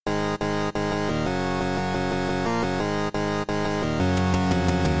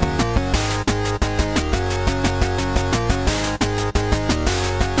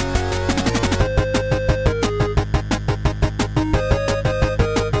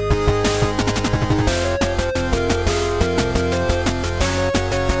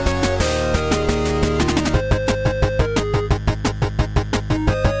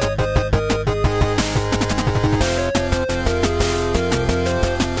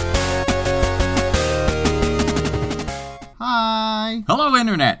Jeremy. Hello,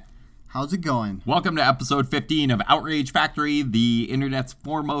 Internet. How's it going? Welcome to episode 15 of Outrage Factory, the Internet's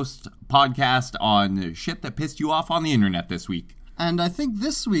foremost podcast on shit that pissed you off on the Internet this week. And I think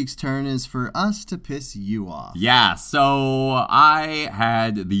this week's turn is for us to piss you off. Yeah, so I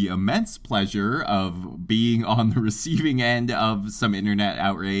had the immense pleasure of being on the receiving end of some Internet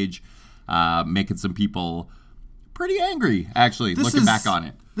outrage, making some people pretty angry, actually, looking back on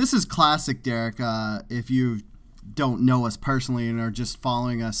it. This is classic, Derek. If you don't know us personally and are just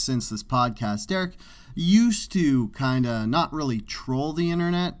following us since this podcast, Derek used to kind of not really troll the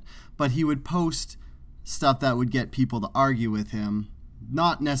internet, but he would post stuff that would get people to argue with him,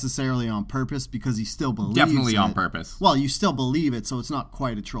 not necessarily on purpose because he still believes Definitely it. on purpose. Well, you still believe it, so it's not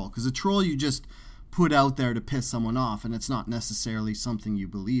quite a troll, because a troll you just put out there to piss someone off, and it's not necessarily something you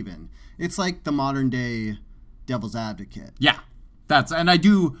believe in. It's like the modern day devil's advocate. Yeah, and I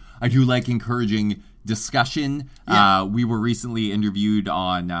do like encouraging discussion. Yeah. We were recently interviewed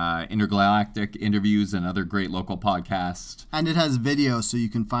on Intergalactic Interviews, another great local podcast. And it has video, so you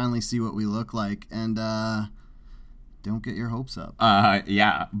can finally see what we look like. And don't get your hopes up.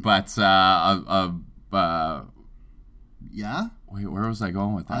 Yeah, but Yeah? wait, where was I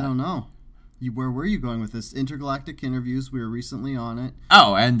going with that? I don't know. Where were you going with this? Intergalactic Interviews. We were recently on it.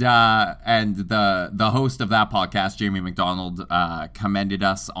 Oh, and the host of that podcast, Jamie McDonald, commended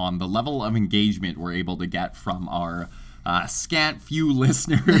us on the level of engagement we're able to get from our scant few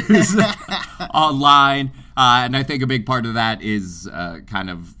listeners online. And I think a big part of that is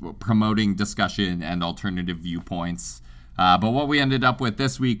kind of promoting discussion and alternative viewpoints. But what we ended up with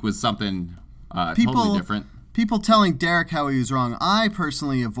this week was something totally different. People telling Derek how he was wrong. I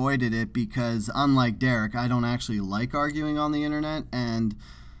personally avoided it because, unlike Derek, I don't actually like arguing on the internet. And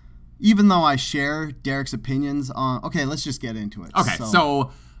even though I share Derek's opinions on... Okay, let's just get into it. Okay,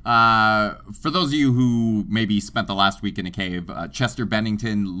 so for those of you who maybe spent the last week in a cave, Chester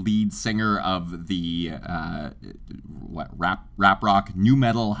Bennington, lead singer of the rap rock, new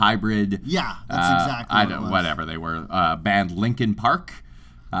metal hybrid... Yeah, that's exactly what it was. Whatever they were. Band Linkin Park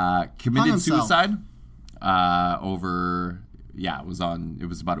committed suicide. It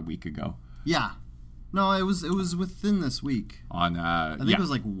was about a week ago. Yeah. No, it was within this week. I think it was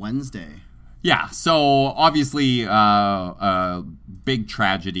like Wednesday. Yeah, so obviously a big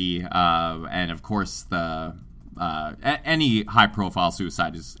tragedy, and of course the any high-profile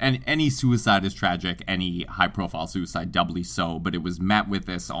suicide is, and any suicide is tragic, any high-profile suicide doubly so, but it was met with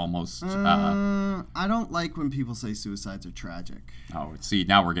this almost... I don't like when people say suicides are tragic. Oh, see,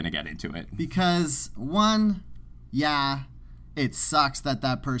 now we're going to get into it. Because, one, yeah, it sucks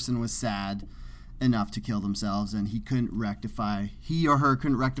that person was sad enough to kill themselves and he or her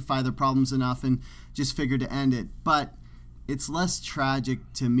couldn't rectify their problems enough and just figured to end it. But it's less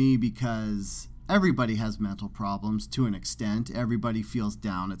tragic to me because... everybody has mental problems to an extent. Everybody feels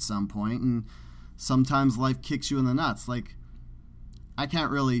down at some point, and sometimes life kicks you in the nuts. Like, I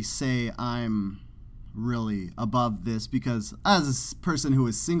can't really say I'm really above this because as a person who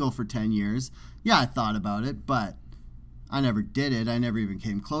was single for 10 years, yeah, I thought about it, but I never did it. I never even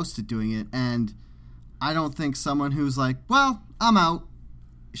came close to doing it, and I don't think someone who's like, well, I'm out,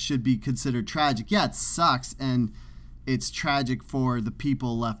 should be considered tragic. Yeah, it sucks, and it's tragic for the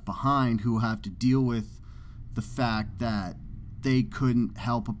people left behind who have to deal with the fact that they couldn't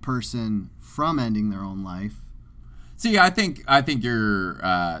help a person from ending their own life. See, I think you're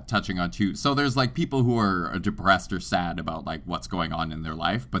touching on two. So there's like people who are depressed or sad about like what's going on in their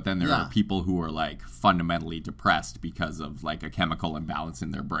life, but then there are people who are like fundamentally depressed because of like a chemical imbalance in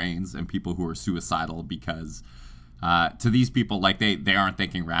their brains, and people who are suicidal because to these people, like they aren't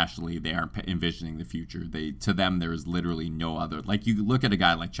thinking rationally, they aren't envisioning the future. To them, there is literally no other. Like you look at a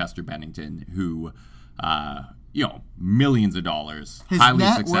guy like Chester Bennington, who, millions of dollars, highly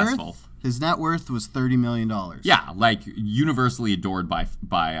successful. His net worth was $30 million. Yeah, like universally adored by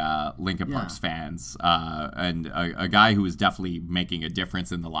Linkin Park's fans, and a guy who is definitely making a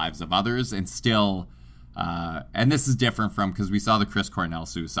difference in the lives of others, and still. And this is different from, because we saw the Chris Cornell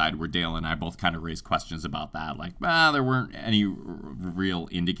suicide where Dale and I both kind of raised questions about that. Like, there weren't any real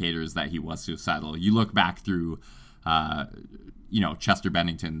indicators that he was suicidal. You look back through, Chester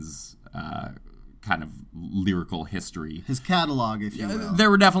Bennington's kind of lyrical history. His catalog, if you will. There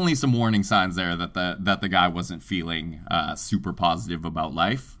were definitely some warning signs there that the guy wasn't feeling super positive about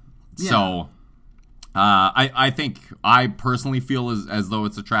life. Yeah. So... I think I personally feel as though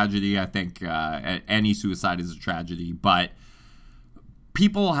it's a tragedy. I think any suicide is a tragedy, but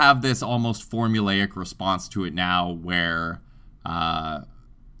people have this almost formulaic response to it now where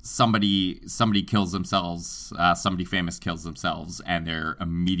somebody kills themselves, somebody famous kills themselves, and their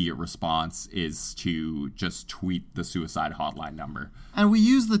immediate response is to just tweet the suicide hotline number. And we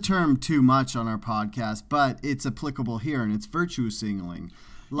use the term too much on our podcast, but it's applicable here, and it's virtue signaling.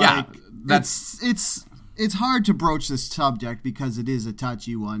 Like, it's hard to broach this subject because it is a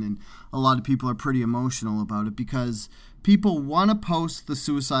touchy one, and a lot of people are pretty emotional about it because people want to post the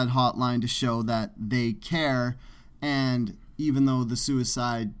suicide hotline to show that they care, and even though the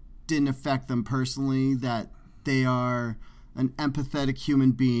suicide didn't affect them personally, that they are an empathetic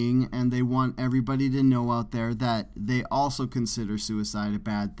human being, and they want everybody to know out there that they also consider suicide a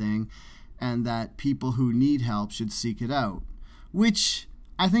bad thing, and that people who need help should seek it out, which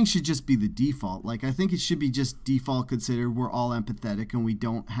I think should just be the default. Like, I think it should be just default considered we're all empathetic, and we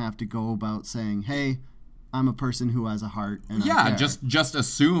don't have to go about saying, hey, I'm a person who has a heart. And I care. just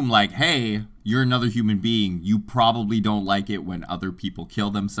assume, like, hey, you're another human being. You probably don't like it when other people kill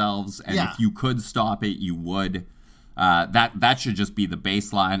themselves, and if you could stop it, you would. That should just be the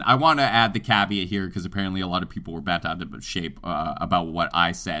baseline. I want to add the caveat here because apparently a lot of people were bent out of shape about what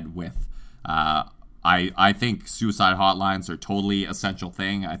I said with. I think suicide hotlines are totally essential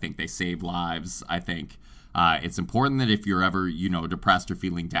thing. I think they save lives. I think it's important that if you're ever, depressed or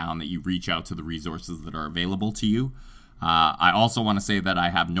feeling down, that you reach out to the resources that are available to you. I also want to say that I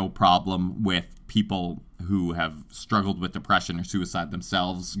have no problem with people who have struggled with depression or suicide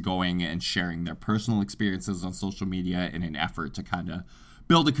themselves going and sharing their personal experiences on social media in an effort to kind of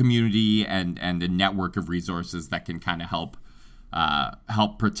build a community and a network of resources that can kind of help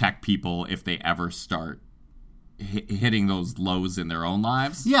protect people if they ever start hitting those lows in their own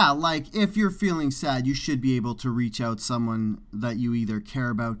lives. Yeah, like if you're feeling sad, you should be able to reach out someone that you either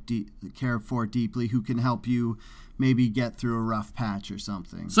care for deeply who can help you maybe get through a rough patch or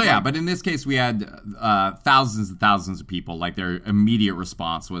something. So yeah, but in this case we had thousands and thousands of people, like their immediate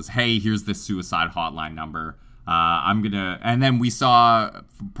response was, hey, here's this suicide hotline number. And then we saw,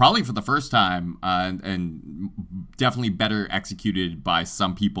 probably for the first time, and definitely better executed by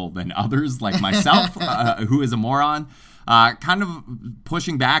some people than others, like myself, who is a moron, kind of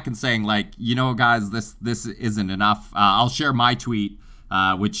pushing back and saying, like, guys, this isn't enough. I'll share my tweet,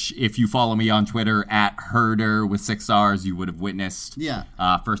 which if you follow me on Twitter at Herder with 6 R's, you would have witnessed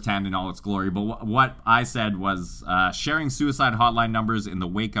firsthand in all its glory. But what I said was sharing suicide hotline numbers in the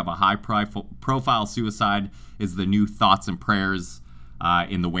wake of a high-profile suicide is the new thoughts and prayers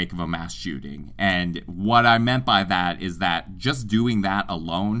in the wake of a mass shooting. And what I meant by that is that just doing that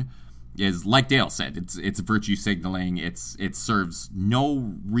alone is, like Dale said, it's virtue signaling. It serves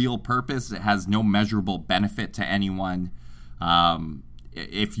no real purpose. It has no measurable benefit to anyone.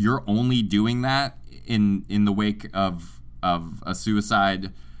 If you're only doing that in the wake of a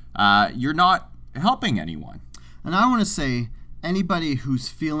suicide, you're not helping anyone. And I want to say, anybody who's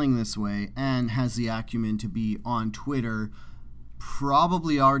feeling this way and has the acumen to be on Twitter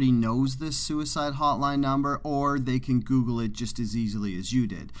probably already knows this suicide hotline number, or they can Google it just as easily as you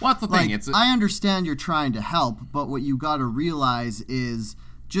did. Well, that's the thing. I understand you're trying to help, but what you got to realize is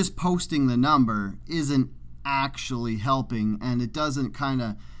just posting the number isn't actually helping, and it doesn't kind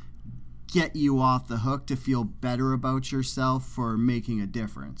of get you off the hook to feel better about yourself for making a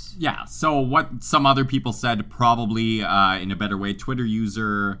difference. Yeah, so what some other people said, probably in a better way, Twitter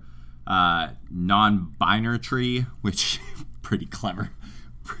user non-binary, which pretty clever.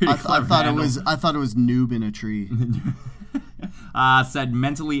 I thought it was noob in a tree. Said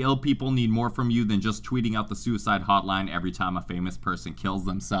mentally ill people need more from you than just tweeting out the suicide hotline every time a famous person kills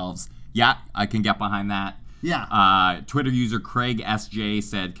themselves. Yeah, I can get behind that. Yeah. Twitter user Craig SJ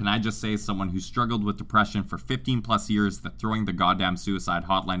said, can I just say, someone who struggled with depression for 15 plus years, that throwing the goddamn suicide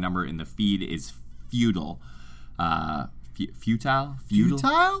hotline number in the feed is futile. Futile?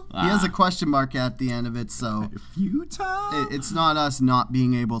 Futile? He has a question mark at the end of it, so... Futile? It's not us not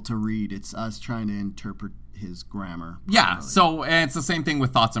being able to read. It's us trying to interpret his grammar. Yeah, so it's the same thing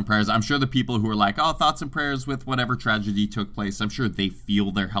with thoughts and prayers. I'm sure the people who are like, oh, thoughts and prayers with whatever tragedy took place, I'm sure they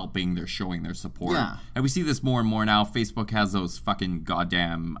feel they're helping, they're showing their support. Yeah. And we see this more and more now. Facebook has those fucking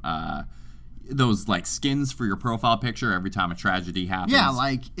goddamn... those, like, skins for your profile picture every time a tragedy happens. Yeah,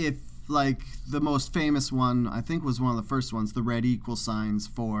 like, if... Like, the most famous one, I think was one of the first ones, the red equal signs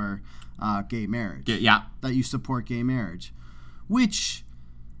for gay marriage. Yeah. That you support gay marriage. Which,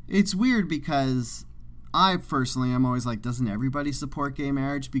 it's weird because I personally am always like, doesn't everybody support gay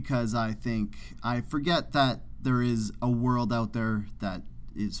marriage? Because I forget that there is a world out there that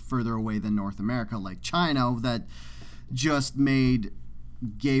is further away than North America, like China, that just made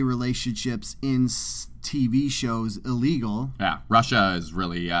gay relationships in TV shows illegal. Yeah, Russia is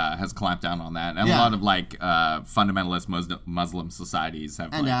really has clamped down on that, and a lot of like fundamentalist Muslim societies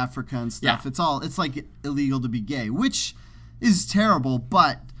have, and like, Africa and stuff. It's like illegal to be gay, which is terrible.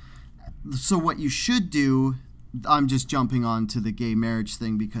 But so what you should do, I'm just jumping on to the gay marriage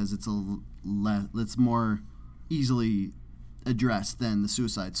thing because it's it's more easily addressed than the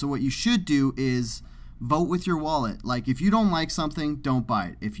suicide. So what you should do is vote with your wallet. Like, if you don't like something, don't buy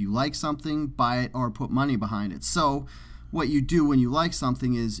it. If you like something, buy it or put money behind it. So what you do when you like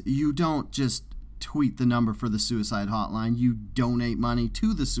something is you don't just tweet the number for the suicide hotline. You donate money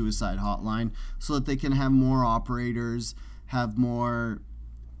to the suicide hotline so that they can have more operators, have more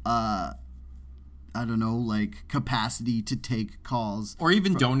like capacity to take calls. Or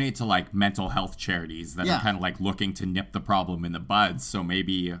even donate to like mental health charities that are kind of like looking to nip the problem in the bud. So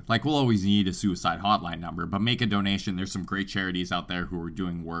maybe like we'll always need a suicide hotline number, but make a donation. There's some great charities out there who are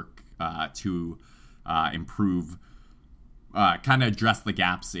doing work to improve, kind of address the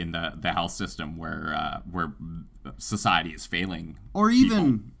gaps in the health system where society is failing. Or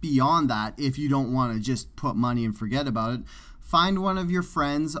even beyond that, if you don't want to just put money and forget about it, find one of your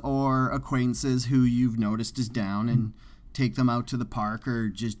friends or acquaintances who you've noticed is down and take them out to the park or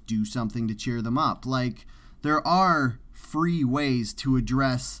just do something to cheer them up. Like, there are free ways to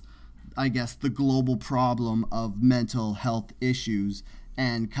address, I guess, the global problem of mental health issues,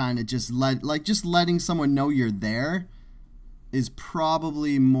 and kind of just letting someone know you're there is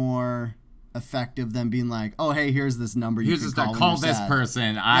probably more effective than being like, oh, hey, here's this number. Call this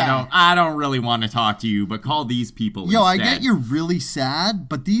person. I don't really want to talk to you, but call these people instead. I get you're really sad,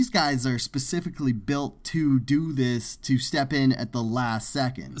 but these guys are specifically built to do this, to step in at the last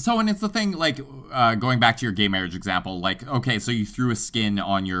second. So, and it's the thing, like, going back to your gay marriage example, like, okay, so you threw a skin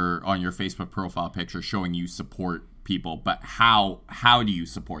on your Facebook profile picture showing you support people, but how do you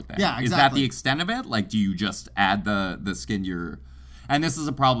support them? Yeah, exactly. Is that the extent of it? Like, do you just add the skin to your... And this is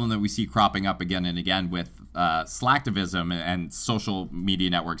a problem that we see cropping up again and again with slacktivism, and social media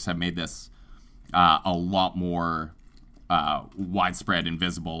networks have made this a lot more widespread and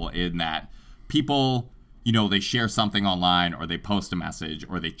visible, in that people, they share something online, or they post a message,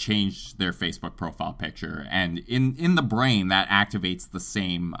 or they change their Facebook profile picture, and in the brain that activates the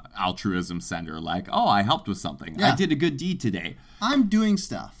same altruism center, like, oh, I helped with something. Yeah. I did a good deed today. I'm doing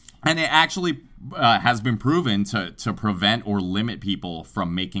stuff. And it actually has been proven to prevent or limit people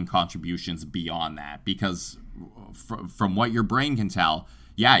from making contributions beyond that, because from what your brain can tell,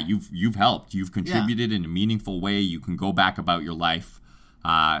 you've helped, you've contributed in a meaningful way. You can go back about your life,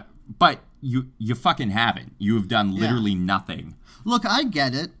 but you fucking haven't. You have done literally nothing. Look, I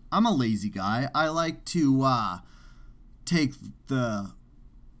get it. I'm a lazy guy. I like to take the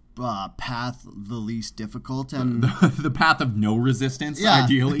path the least difficult, and the path of no resistance,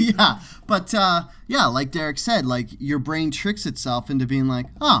 ideally. But like Derek said, like, your brain tricks itself into being like,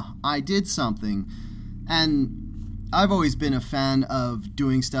 I did something. And I've always been a fan of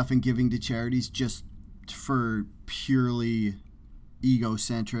doing stuff and giving to charities just for purely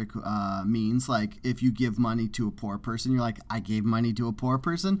egocentric means. Like, if you give money to a poor person, you're like, I gave money to a poor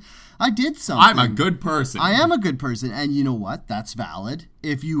person, I did something, I'm a good person. I am a good person. And you know what? That's valid.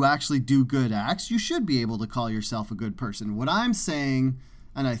 If you actually do good acts, you should be able to call yourself a good person. What I'm saying,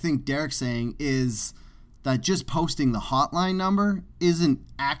 and I think Derek's saying, is that just posting the hotline number isn't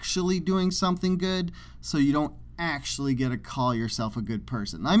actually doing something good, so you don't actually get to call yourself a good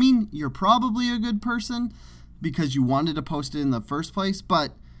person. I mean, you're probably a good person because you wanted to post it in the first place,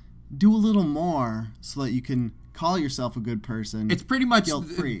 but do a little more so that you can call yourself a good person. It's pretty much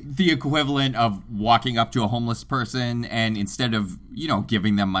the equivalent of walking up to a homeless person, and instead of,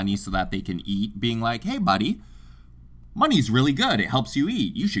 giving them money so that they can eat, being like, hey, buddy, money's really good. It helps you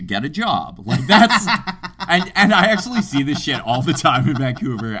eat. You should get a job. Like, that's... and I actually see this shit all the time in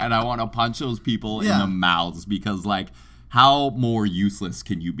Vancouver, and I want to punch those people in the mouths, because, like, how more useless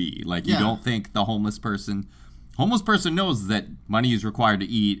can you be? Like, you don't think the homeless person knows that money is required to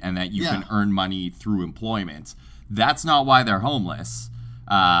eat, and that you can earn money through employment. That's not why they're homeless.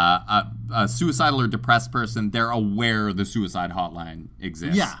 A suicidal or depressed person, they're aware the suicide hotline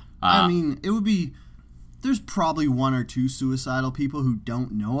exists. Yeah. I mean, it would be... There's probably one or two suicidal people who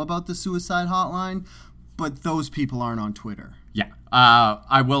don't know about the suicide hotline, but those people aren't on Twitter. Yeah.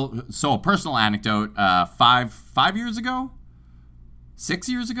 I will... So, a personal anecdote. 5 years ago? 6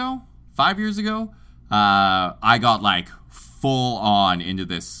 years ago? 5 years ago? I got, like, full on into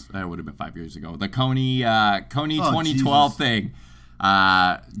this. It would have been 5 years ago. The Kony 2012 thing.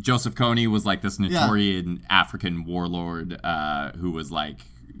 Joseph Kony was, like, this notorious African warlord who was, like,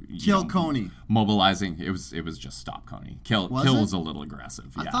 Kill Kony. Mobilizing. It was just stop Kony. Kill was a little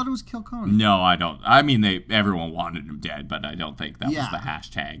aggressive. Yeah. I thought it was kill Kony. No, I don't. I mean, everyone wanted him dead, but I don't think that was the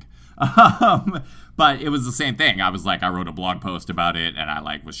hashtag. But it was the same thing. I was like, I wrote a blog post about it, and I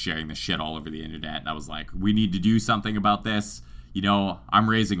like was sharing this shit all over the internet, and I was like, we need to do something about this. You know, I'm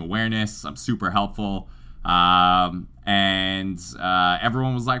raising awareness. I'm super helpful. And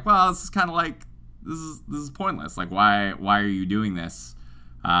everyone was like, well, this is kind of like, this is pointless. Like, why are you doing this?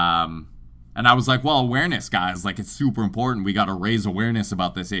 And I was like, well, awareness, guys, like, it's super important. We got to raise awareness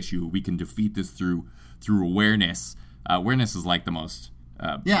about this issue. We can defeat this through awareness. Awareness is like the most,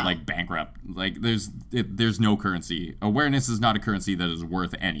 like, bankrupt. Like, there's no currency. Awareness is not a currency that is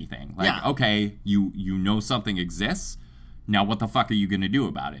worth anything. Like, okay, you know something exists. Now, what the fuck are you going to do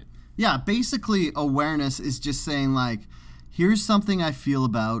about it? Yeah, basically, awareness is just saying, like, here's something I feel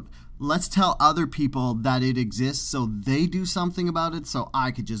about. Let's tell other people that it exists so they do something about it, so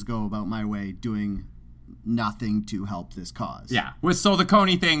I could just go about my way doing nothing to help this cause. Yeah. So the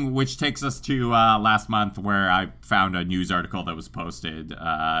Kony thing, which takes us to last month, where I found a news article that was posted.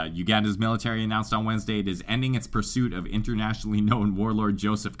 Uganda's military announced on Wednesday it is ending its pursuit of internationally known warlord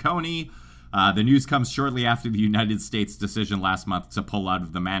Joseph Kony. The news comes shortly after the United States' decision last month to pull out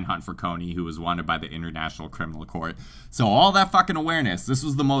of the manhunt for Kony, who was wanted by the International Criminal Court. So all that fucking awareness, this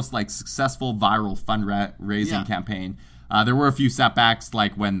was the most like successful viral fundraising campaign. There were a few setbacks,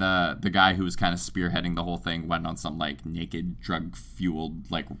 like when the guy who was kind of spearheading the whole thing went on some like naked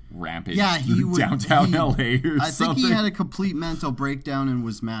drug-fueled like rampage through downtown LA or something. I think he had a complete mental breakdown and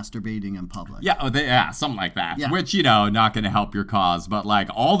was masturbating in public. Yeah, something like that. Yeah. Which, you know, not going to help your cause, but like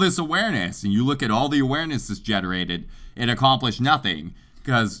all this awareness, and you look at all the awareness that's generated, it accomplished nothing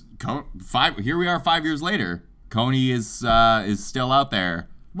because here we are 5 years later. Kony is still out there.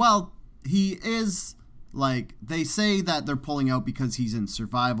 Well, he is. Like, they say that they're pulling out because he's in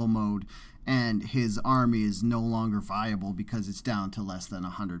survival mode and his army is no longer viable because it's down to less than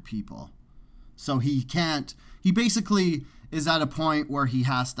 100 people. So he basically is at a point where he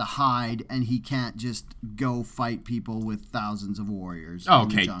has to hide and he can't just go fight people with thousands of warriors.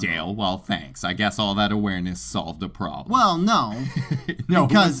 Okay, Dale, well, thanks. I guess all that awareness solved the problem. Well, no. No,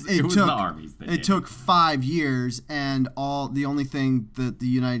 because it was the armies that it took 5 years, and the only thing that the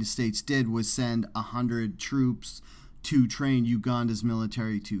United States did was send 100 troops to train Uganda's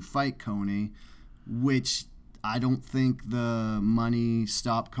military to fight Kony, which I don't think the money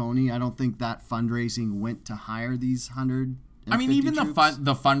stopped Kony. I don't think that fundraising went to hire these 100. I mean, even troops.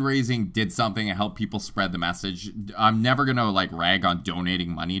 the fundraising did something to help people spread the message. I'm never going to, like, rag on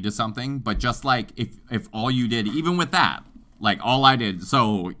donating money to something, but just, like, if all you did, even with that, like, all I did,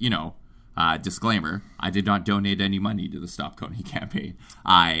 so, you know, disclaimer, I did not donate any money to the Stop Kony campaign.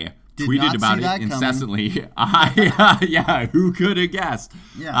 I tweeted about it incessantly. Who could have guessed?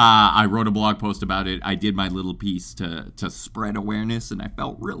 Yeah. I wrote a blog post about it. I did my little piece to spread awareness, and I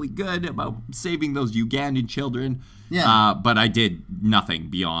felt really good about saving those Ugandan children. Yeah. But I did nothing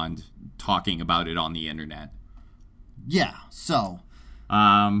beyond talking about it on the internet. Yeah. So.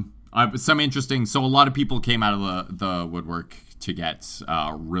 So a lot of people came out of the woodwork to get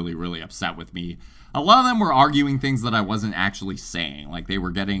really, really upset with me. A lot of them were arguing things that I wasn't actually saying. Like, they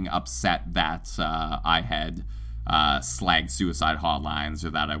were getting upset that I had slagged suicide hotlines, or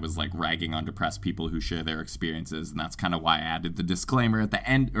that I was, like, ragging on depressed people who share their experiences. And that's kind of why I added the disclaimer at the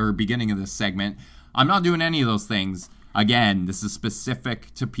end or beginning of this segment. I'm not doing any of those things. Again, this is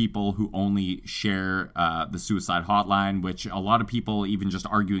specific to people who only share the suicide hotline, which a lot of people, even just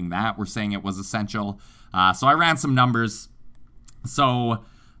arguing that, were saying it was essential. So I ran some numbers. So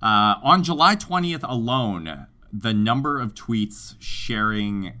on July 20th alone, the number of tweets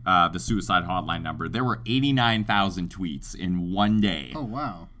sharing the suicide hotline number, there were 89,000 tweets in one day. Oh,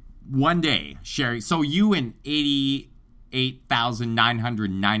 wow. One day sharing. So you and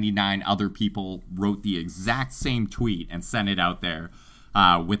 88,999 other people wrote the exact same tweet and sent it out there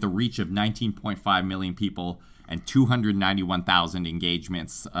with a reach of 19.5 million people and 291,000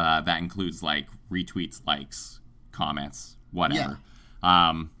 engagements. That includes like retweets, likes, comments, whatever.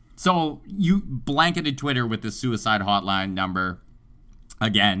 Yeah. So you blanketed Twitter with the suicide hotline number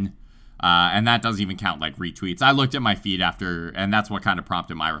again. And that doesn't even count like retweets. I looked at my feed after, and that's what kind of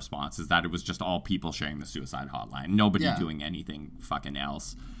prompted my response, is that it was just all people sharing the suicide hotline. Nobody doing anything fucking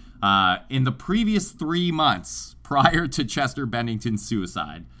else. In the previous 3 months prior to Chester Bennington's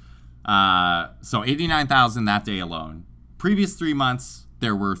suicide, so 89,000 that day alone. Previous 3 months,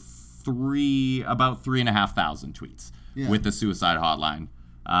 there were about 3,500 tweets with the suicide hotline.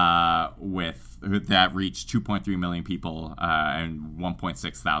 That reached 2.3 million people and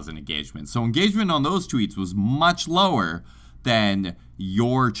 1.6 thousand engagements. So engagement on those tweets was much lower than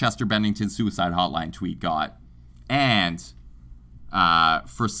your Chester Bennington suicide hotline tweet got. And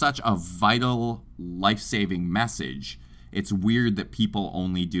for such a vital, life-saving message, it's weird that people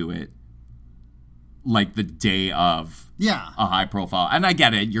only do it like the day of a high profile. And I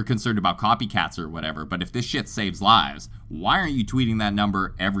get it, you're concerned about copycats or whatever, but if this shit saves lives, why aren't you tweeting that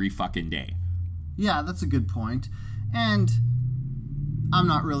number every fucking day? Yeah, that's a good point. And I'm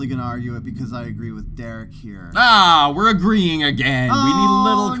not really going to argue it because I agree with Derek here. We're agreeing again. We need a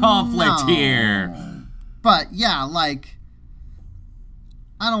little conflict here. But yeah, like,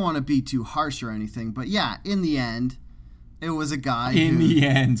 I don't want to be too harsh or anything, but yeah, in the end, it was a guy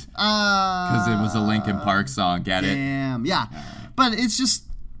because it was a Linkin Park song, get it? Damn, yeah. But it's just,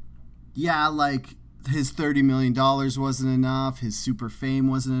 like, his $30 million wasn't enough, his super fame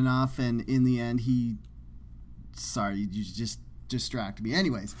wasn't enough, and in the end, sorry, you just distracted me.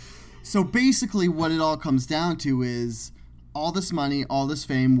 Anyways, so basically what it all comes down to is all this money, all this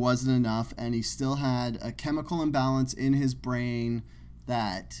fame wasn't enough, and he still had a chemical imbalance in his brain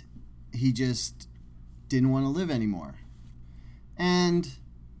that he just didn't want to live anymore. And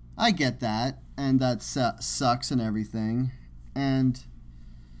I get that, and that sucks and everything. And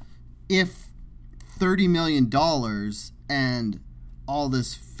if $30 million and all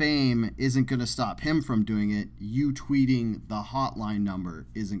this fame isn't going to stop him from doing it, you tweeting the hotline number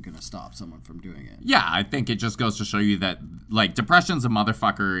isn't going to stop someone from doing it. Yeah, I think it just goes to show you that, like, depression's a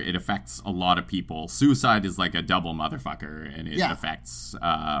motherfucker. It affects a lot of people. Suicide is like a double motherfucker, and it affects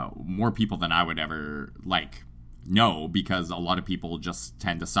more people than I would ever, know, because a lot of people just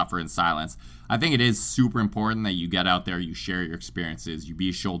tend to suffer in silence. I think it is super important that you get out there, you share your experiences, you be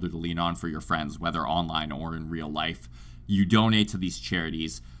a shoulder to lean on for your friends, whether online or in real life. You donate to these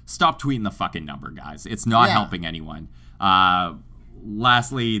charities. Stop tweeting the fucking number, guys. It's not helping anyone.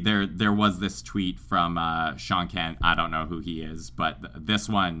 Lastly, there was this tweet from Sean Kent. I don't know who he is, but this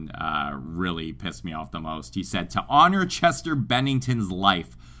one really pissed me off the most. He said, "To honor Chester Bennington's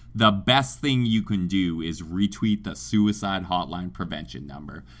life, the best thing you can do is retweet the suicide hotline prevention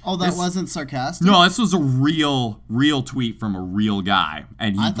number." Oh, this wasn't sarcastic? No, this was a real tweet from a real guy.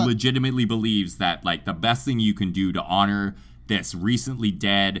 And he legitimately believes that, like, the best thing you can do to honor this recently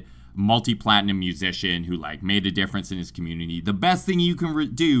dead multi-platinum musician who, like, made a difference in his community, the best thing you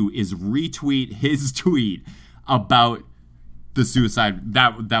can do is retweet his tweet about the suicide.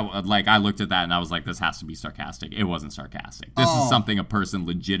 That I looked at that and I was like, this has to be sarcastic. It wasn't sarcastic. This is something a person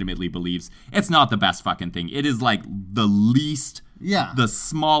legitimately believes. It's not the best fucking thing. It is like the least, the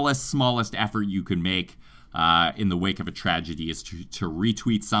smallest effort you can make in the wake of a tragedy is to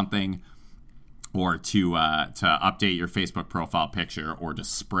retweet something, or to update your Facebook profile picture, or to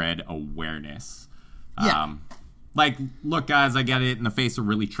spread awareness. Look, guys, I get it. In the face of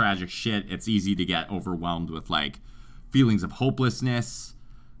really tragic shit, it's easy to get overwhelmed with, like, feelings of hopelessness,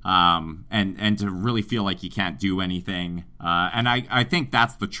 and to really feel like you can't do anything. And I think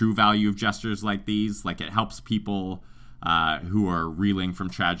that's the true value of gestures like these. Like, it helps people who are reeling from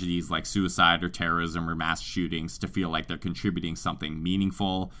tragedies like suicide or terrorism or mass shootings to feel like they're contributing something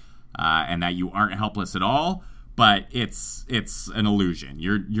meaningful, and that you aren't helpless at all. But it's an illusion.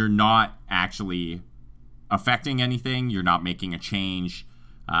 You're not actually affecting anything. You're not making a change.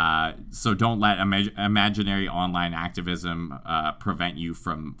 So don't let imaginary online activism prevent you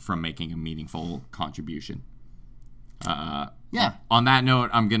from making a meaningful contribution. On that note,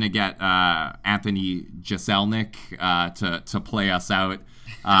 I'm going to get Anthony Jeselnik to play us out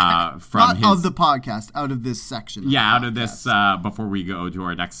from Not of the podcast, out of this section. Out of this, before we go to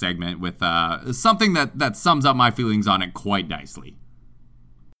our next segment, with something that sums up my feelings on it quite nicely.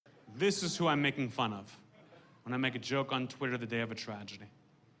 This is who I'm making fun of when I make a joke on Twitter the day of a tragedy.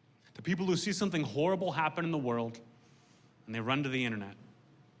 The people who see something horrible happen in the world, and they run to the internet,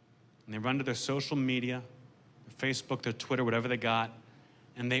 and they run to their social media, their Facebook, their Twitter, whatever they got,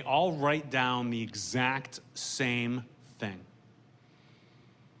 and they all write down the exact same thing.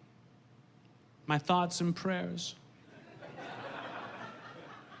 My thoughts and prayers.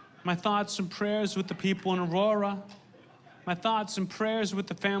 My thoughts and prayers with the people in Aurora. My thoughts and prayers with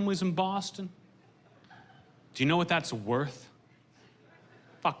the families in Boston. Do you know what that's worth?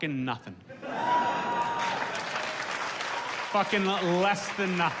 Fucking nothing. Fucking less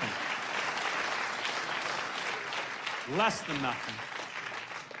than nothing. Less than nothing.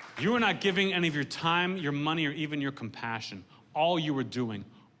 You are not giving any of your time, your money, or even your compassion. All you are doing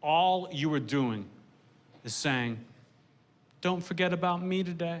is saying, don't forget about me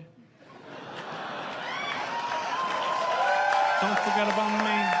today. Don't forget about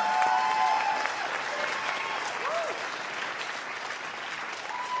me.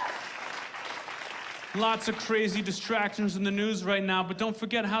 Lots of crazy distractions in the news right now, but don't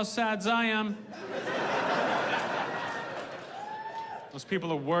forget how sad I am. Those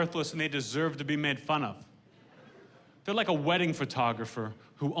people are worthless and they deserve to be made fun of. They're like a wedding photographer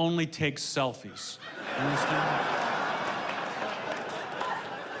who only takes selfies. You understand?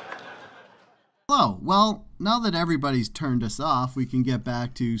 Hello. Well, now that everybody's turned us off, we can get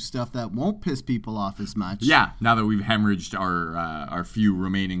back to stuff that won't piss people off as much. Yeah, now that we've hemorrhaged our few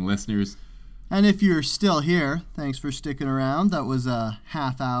remaining listeners. And if you're still here, thanks for sticking around. That was a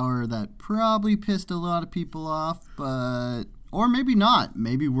half hour that probably pissed a lot of people off, but... Or maybe not.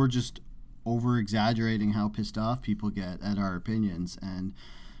 Maybe we're just over-exaggerating how pissed off people get at our opinions and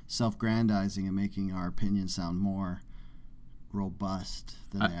self-grandizing and making our opinions sound more robust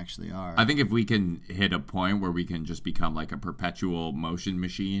than they actually are. I think if we can hit a point where we can just become like a perpetual motion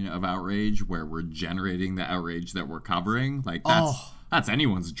machine of outrage, where we're generating the outrage that we're covering, like that's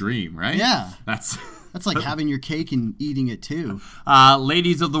anyone's dream, right? Yeah. That's like having your cake and eating it too.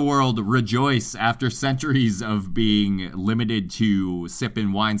 Ladies of the world, rejoice. After centuries of being limited to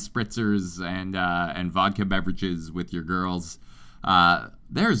sipping wine spritzers and vodka beverages with your girls,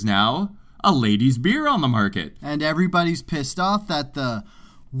 there's now a ladies' beer on the market. And everybody's pissed off that the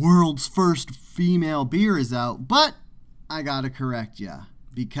world's first female beer is out. But I gotta correct ya,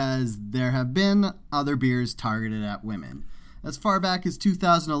 because there have been other beers targeted at women. As far back as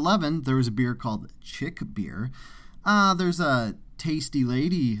 2011, there was a beer called Chick Beer. There's a Tasty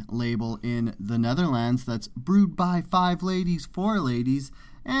Lady label in the Netherlands that's brewed by 5 ladies, 4 ladies.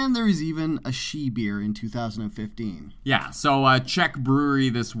 And there is even a she beer in 2015. Yeah, so Czech Brewery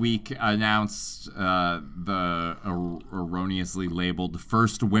this week announced the erroneously labeled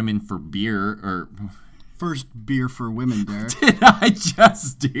First Women for Beer, or... First beer for women, Derek. Did I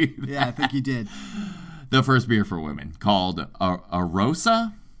just do that? Yeah, I think you did. The first beer for women, called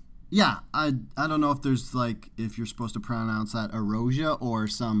Arosa? Yeah, I don't know if there's, like, if you're supposed to pronounce that Arosia or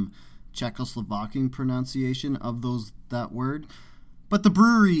some Czechoslovakian pronunciation of that word. But the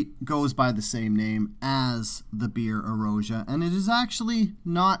brewery goes by the same name as the beer Arosia, and it is actually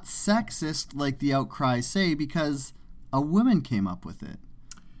not sexist like the outcries say, because a woman came up with it.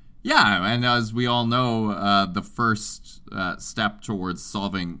 Yeah, and as we all know, the first step towards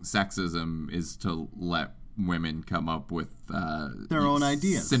solving sexism is to let women come up with their own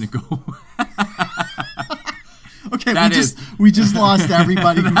ideas. Cynical. Okay, we just lost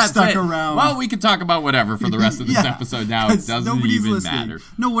everybody who stuck it. around. Well, we can talk about whatever for the rest of this episode now. It doesn't even listening. matter.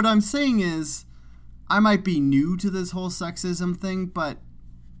 No, what I'm saying is, I might be new to this whole sexism thing, but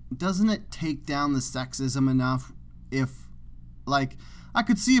doesn't it take down the sexism enough if, like, I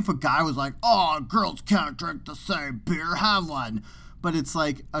could see if a guy was like, oh, girls can't drink the same beer, have one. But it's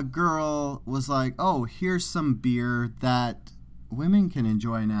like a girl was like, oh, here's some beer that women can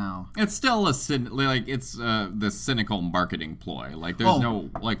enjoy now. It's still the cynical marketing ploy. Like, there's no,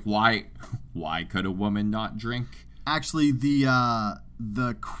 like, why could a woman not drink? Actually, the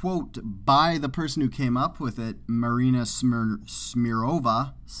quote by the person who came up with it, Marina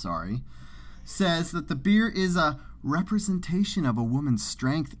Smirova, says that the beer is a representation of a woman's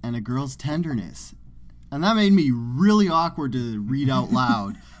strength and a girl's tenderness. And that made me really awkward to read out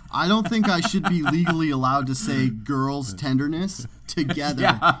loud. I don't think I should be legally allowed to say girl's tenderness together.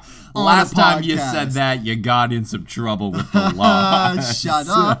 Yeah. Last time you said that, you got in some trouble with the law. Shut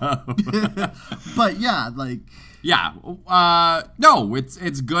up. But yeah, like... Yeah. No,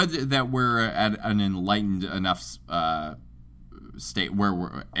 it's good that we're at an enlightened enough state where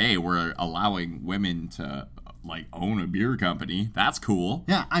we're allowing women to, like, own a beer company. That's cool.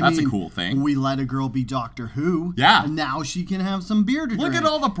 Yeah, that's a cool thing. We let a girl be Doctor Who. Yeah. And now she can have some beer to Look drink. at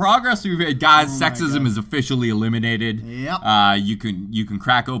all the progress we've made. Guys, sexism is officially eliminated. Yep. You can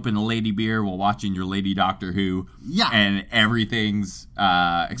crack open a lady beer while watching your lady Doctor Who. Yeah. And everything's,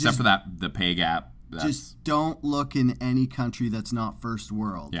 except for the pay gap. Just don't look in any country that's not first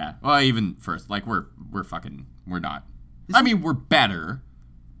world. Yeah. Well, even first. Like, we're not. I mean, we're better,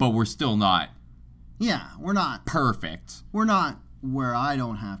 but we're still not. Yeah, we're not perfect. We're not where I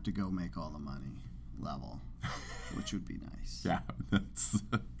don't have to go make all the money level, which would be nice. Yeah, that's...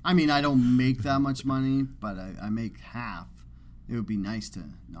 I mean, I don't make that much money, but I make half. It would be nice to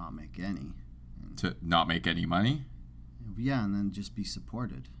not make any. To not make any money? Yeah, and then just be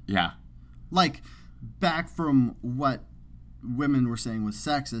supported. Yeah. Like, back from what women were saying was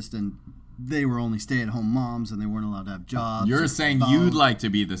sexist, and they were only stay-at-home moms, and they weren't allowed to have jobs. You're saying you'd like to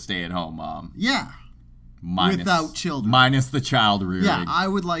be the stay-at-home mom. Yeah. Without children. Minus the child rearing. Yeah, I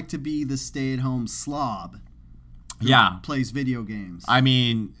would like to be the stay-at-home slob. Yeah. Plays video games. I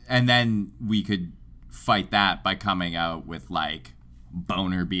mean, and then we could fight that by coming out with, like,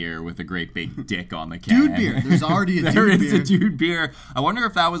 boner beer with a great big dick on the can. Dude beer. There's already a There dude is beer. a dude beer. I wonder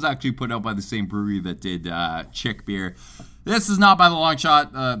if that was actually put out by the same brewery that did chick beer. This is not by the long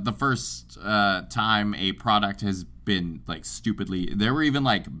shot the first time a product has been like stupidly. There were even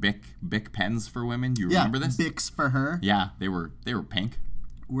like Bic pens for women. Do you remember this? Bics for her. Yeah, they were pink.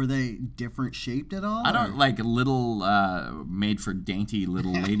 Were they different shaped at all? I don't like little made for dainty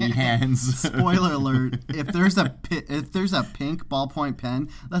little lady hands. Spoiler alert: if there's a pink ballpoint pen,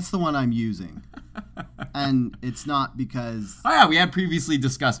 that's the one I'm using, and it's not because. Oh yeah, we had previously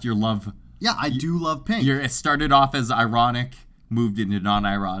discussed your love. Yeah, I do love pink. It started off as ironic, moved into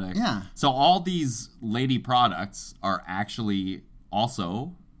non-ironic. Yeah. So all these lady products are actually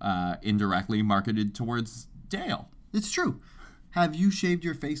also indirectly marketed towards Dale. It's true. Have you shaved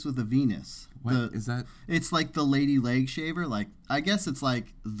your face with a Venus? What is that? It's like the lady leg shaver. Like, I guess it's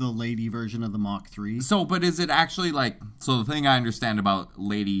like the lady version of the Mach 3. So, but is it actually like... So the thing I understand about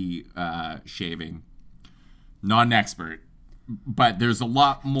lady shaving, not an expert, but there's a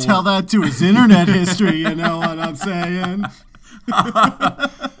lot more... Tell that to his internet history, you know what I'm saying?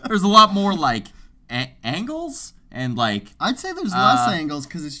 There's a lot more like angles and like... I'd say there's less angles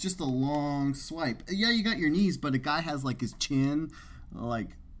because it's just a long swipe. Yeah, you got your knees, but a guy has like his chin,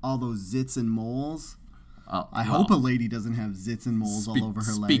 like all those zits and moles. I hope a lady doesn't have zits and moles all over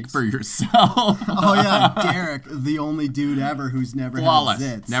her legs. Speak for yourself. Oh yeah, Derek, the only dude ever who's never Flawless.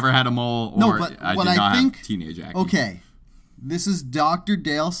 had zits. Never had a mole, or No, but I what did not I think, have teenage acne. Okay, this is Dr.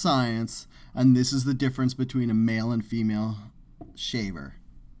 Dale science, and this is the difference between a male and female shaver.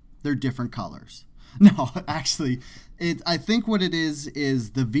 They're different colors. No, actually, I think what it is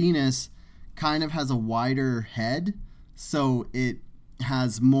the Venus kind of has a wider head, so it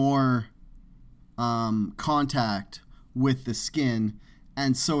has more contact with the skin,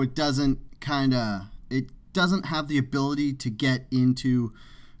 and so it doesn't have the ability to get into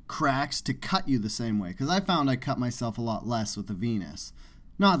cracks to cut you the same way. Because I found I cut myself a lot less with the Venus.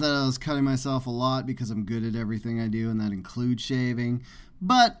 Not that I was cutting myself a lot because I'm good at everything I do, and that includes shaving.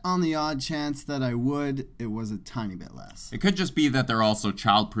 But on the odd chance that I would, it was a tiny bit less. It could just be that they're also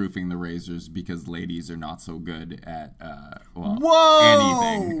child-proofing the razors because ladies are not so good at,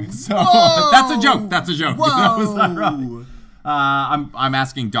 anything. So that's a joke. That's a joke. Whoa. That was ironic. I'm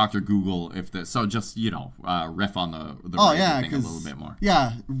asking Dr. Google if this. So just riff on the razor thing a little bit more.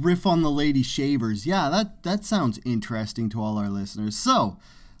 Yeah, riff on the lady shavers. Yeah, that sounds interesting to all our listeners. So,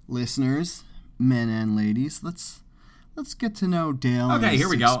 listeners, men and ladies, let's get to know Dale. Okay, here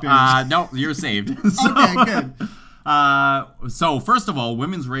we go. No, you're saved. Okay, good. So first of all,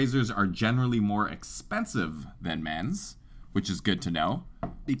 women's razors are generally more expensive than men's, which is good to know.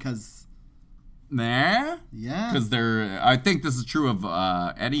 Because yeah, because I think this is true of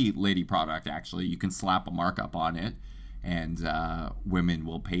any lady product. Actually, you can slap a markup on it, and women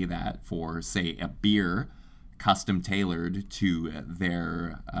will pay that for, say, a beer custom tailored to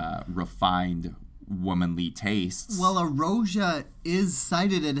their refined womanly tastes. Well, Erosia is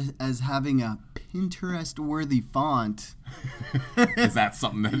cited as having a Pinterest-worthy font. Is that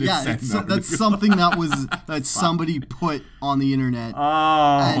something that that's something that somebody put on the internet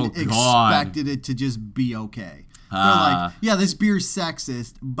and expected it to just be okay. They're like, yeah, this beer's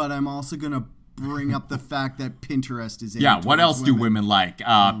sexist, but I'm also gonna bring up the fact that Pinterest is. Yeah, what else do women like?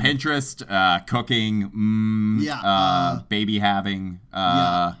 Pinterest, cooking, baby having,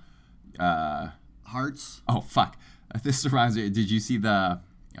 hearts. Oh fuck! This reminds me. Did you see the?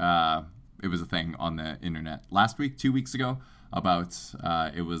 It was a thing on the internet last week, 2 weeks ago, about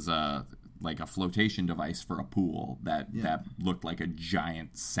it was like a flotation device for a pool that looked like a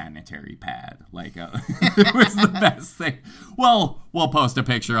giant sanitary pad. Like it was the best thing. Well, we'll post a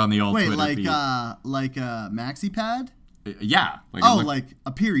picture on the old Twitter feed. Like a maxi pad. Yeah. Like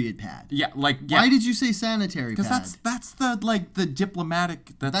a period pad. Yeah. Why did you say sanitary pad? Because that's the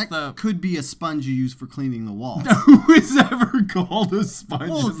diplomatic. That could be a sponge you use for cleaning the walls. Who has ever called a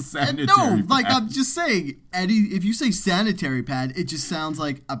sponge a sanitary pad? No, I'm just saying, Eddie, if you say sanitary pad, it just sounds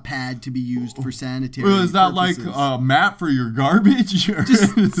like a pad to be used for sanitary purposes. Is that like a mat for your garbage?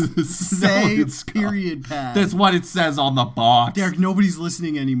 Just say period pad. That's what it says on the box. Derek, nobody's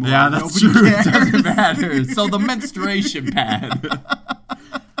listening anymore. Yeah, that's true. Cares. It doesn't matter. So the menstruation pad.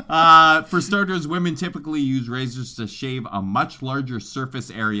 For starters, women typically use razors to shave a much larger surface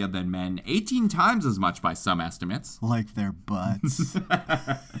area than men, 18 times as much by some estimates. Like their butts. In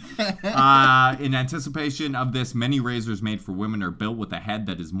anticipation of this, many razors made for women are built with a head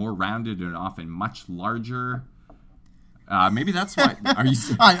that is more rounded and often much larger. Maybe that's why. Are you?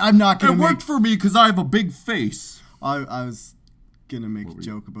 I'm not going to. It worked for me because I have a big face. I was going to make a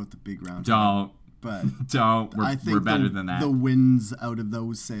joke about the big round. Don't. but don't. I think We're better than that. The wins out of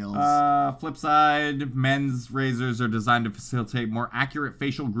those sales. Flip side, men's razors are designed to facilitate more accurate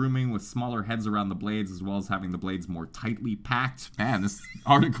facial grooming with smaller heads around the blades, as well as having the blades more tightly packed. Man, this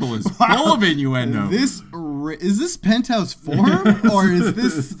article is full of innuendo. Is this Penthouse Forum, or is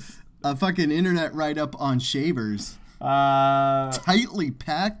this a fucking internet write-up on shavers? Tightly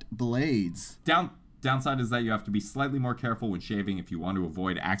packed blades. Downside is that you have to be slightly more careful when shaving if you want to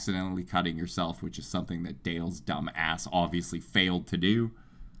avoid accidentally cutting yourself, which is something that Dale's dumb ass obviously failed to do.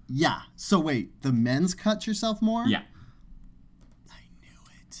 Yeah. So wait, the men's cut yourself more? Yeah. I knew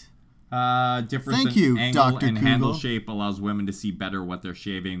it. Difference Thank in you, angle Dr. and Kugel. handle shape allows women to see better what they're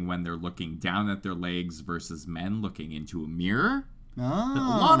shaving when they're looking down at their legs versus men looking into a mirror. A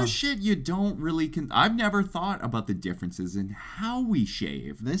lot of shit you don't really... I've never thought about the differences in how we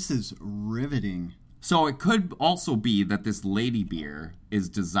shave. This is riveting. So it could also be that this lady beer is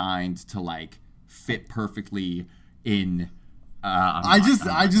designed to, like, fit perfectly in... I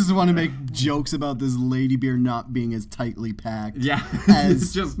just want to make jokes about this lady beer not being as tightly packed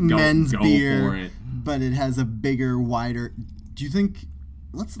as just go, men's go beer, for it. But it has a bigger, wider... Do you think...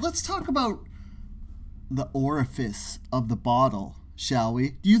 Let's talk about the orifice of the bottle, shall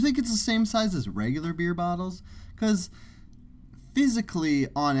we? Do you think it's the same size as regular beer bottles? Because physically,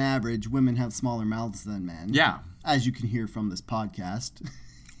 on average, women have smaller mouths than men. Yeah. As you can hear from this podcast.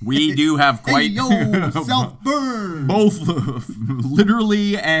 We do have quite... Hey, yo, self-burn! Both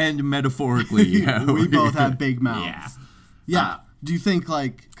literally and metaphorically. We both have big mouths. Yeah. Do you think,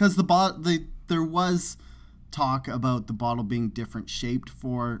 like... Because there was talk about the bottle being different shaped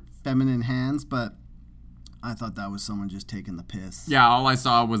for feminine hands, but I thought that was someone just taking the piss. Yeah, all I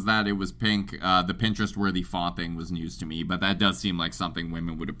saw was that it was pink. The Pinterest-worthy font thing was news to me, but that does seem like something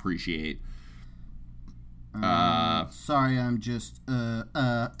women would appreciate. Sorry, I'm just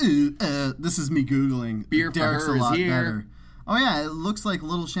this is me Googling. Beer for Derek's her a lot is here. better. Oh yeah, it looks like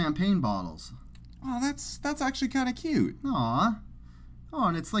little champagne bottles. Oh, that's actually kind of cute. Aw. Oh,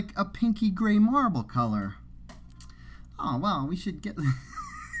 and it's like a pinky gray marble color. Oh wow, we should get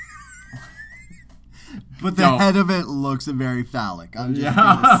But the head of it looks very phallic. I'm just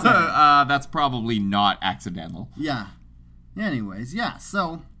gonna say. That's probably not accidental. Yeah. Anyways, yeah,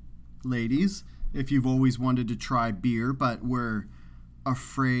 so ladies, if you've always wanted to try beer, but were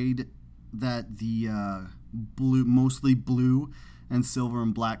afraid that the mostly blue and silver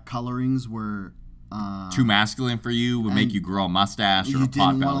and black colorings were too masculine for you, would make you grow a mustache or a pot belly.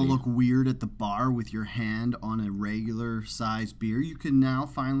 You didn't want to look weird at the bar with your hand on a regular size beer, you can now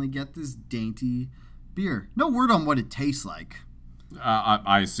finally get this dainty beer. No word on what it tastes like.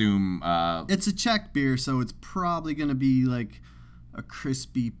 I assume... it's a Czech beer, so it's probably going to be like a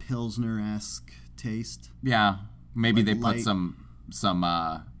crispy Pilsner-esque taste. Yeah, maybe like they put some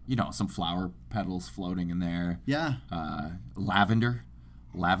some flower petals floating in there. Yeah. Lavender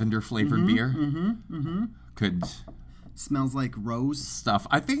flavored beer. Could smells like rose stuff.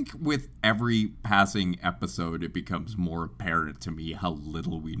 I think with every passing episode, it becomes more apparent to me how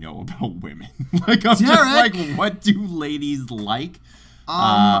little we know about women. Like I'm just like, what do ladies like?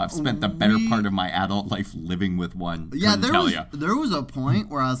 I've spent the better part of my adult life living with one. Yeah, there was a point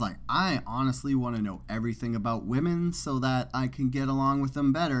where I was like, I honestly want to know everything about women so that I can get along with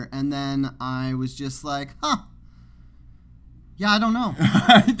them better. And then I was just like, yeah, I don't know.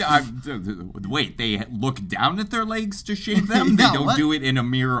 Wait, they look down at their legs to shave them? They don't do it in a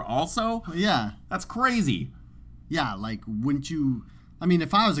mirror also? Yeah. That's crazy. Yeah, like, wouldn't you... I mean,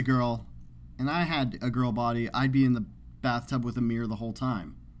 if I was a girl and I had a girl body, I'd be in the bathtub with a mirror the whole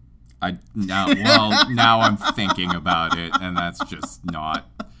time. Now I'm thinking about it, and that's just not...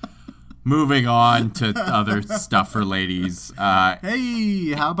 Moving on to other stuff for ladies.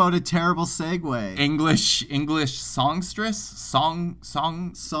 Hey, how about a terrible segue? English songstress? Songster?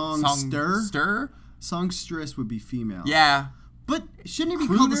 Songstress would be female. Yeah. But shouldn't he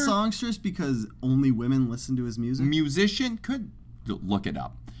be called a songstress because only women listen to his music? Musician? Could look it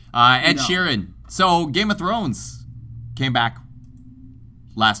up. Ed Sheeran. So Game of Thrones came back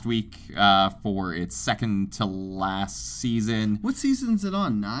last week for its second to last season. What season's it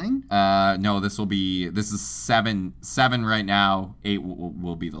on? 9? No, this is 7 right now. 8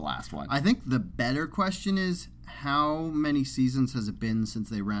 will be the last one. I think the better question is, how many seasons has it been since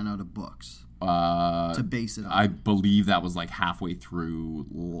they ran out of books to base it on? I believe that was like halfway through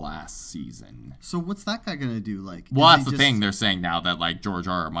last season. So what's that guy gonna do? Like, well, that's the thing. They're saying now that like George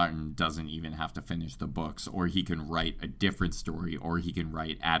R.R. Martin doesn't even have to finish the books, or he can write a different story, or he can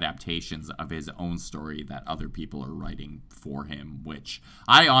write adaptations of his own story that other people are writing for him. Which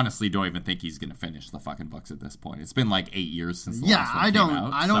I honestly don't even think he's gonna finish the fucking books at this point. It's been like 8 years since the last one came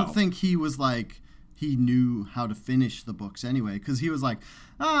out. I don't think he was like, he knew how to finish the books anyway, because he was like,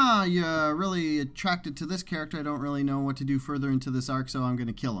 you're really attracted to this character. I don't really know what to do further into this arc, so I'm going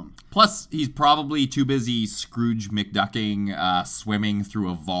to kill him. Plus, he's probably too busy Scrooge McDucking, swimming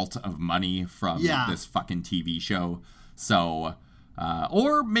through a vault of money from this fucking TV show. So,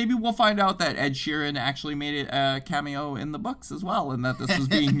 or maybe we'll find out that Ed Sheeran actually made it a cameo in the books as well, and that this was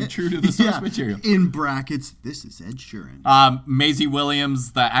being true to the source material. In brackets, this is Ed Sheeran. Maisie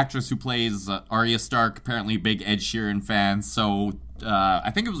Williams, the actress who plays Arya Stark, apparently big Ed Sheeran fan. So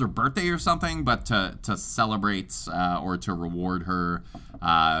I think it was her birthday or something, but to celebrate or to reward her,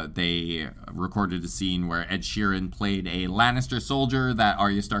 they recorded a scene where Ed Sheeran played a Lannister soldier that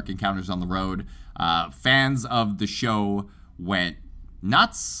Arya Stark encounters on the road. Fans of the show went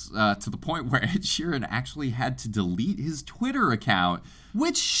nuts to the point where Ed Sheeran actually had to delete his Twitter account.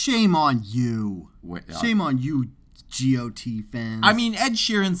 Which, shame on you. Shame on you, GOT fans. I mean, Ed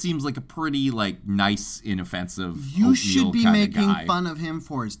Sheeran seems like a pretty, nice, inoffensive You should be making fun of him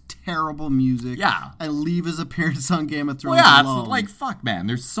for his terrible music. Yeah. And leave his appearance on Game of Thrones alone. It's fuck, man.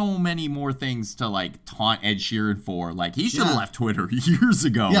 There's so many more things to, taunt Ed Sheeran for. He should have left Twitter years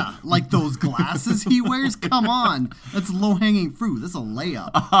ago. Yeah, like those glasses he wears? Come on. That's low-hanging fruit. That's a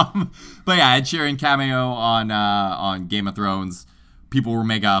layup. But yeah, Ed Sheeran cameo on Game of Thrones. People were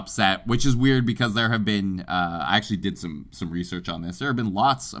mega upset, which is weird because there have been, I actually did some research on this. There have been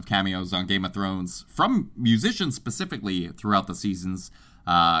lots of cameos on Game of Thrones from musicians specifically throughout the seasons.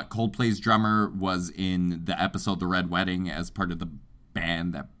 Coldplay's drummer was in the episode The Red Wedding as part of the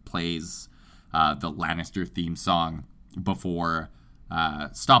band that plays the Lannister theme song before.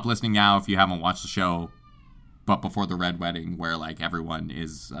 Stop listening now if you haven't watched the show, but before The Red Wedding, where everyone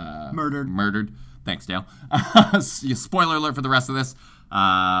is murdered. Thanks, Dale. Spoiler alert for the rest of this.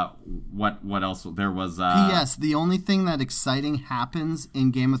 What else? There was... P.S. The only thing that exciting happens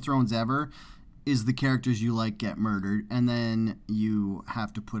in Game of Thrones ever is the characters you like get murdered, and then you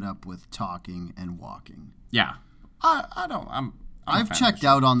have to put up with talking and walking. Yeah. I've checked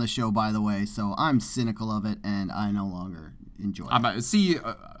out on the show, by the way, so I'm cynical of it, and I no longer enjoy it.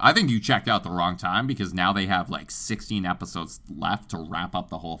 I think you checked out the wrong time, because now they have 16 episodes left to wrap up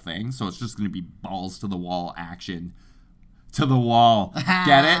the whole thing, so it's just going to be balls to the wall action. To the wall.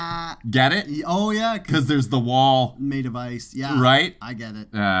 Get it? Get it? Oh, yeah. Because there's the wall. Made of ice. Yeah. Right? I get it.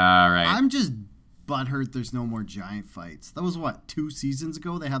 All right. I'm just butthurt there's no more giant fights. That was, 2 seasons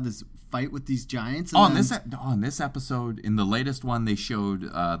ago? They had this fight with these giants? On this episode, in the latest one, they showed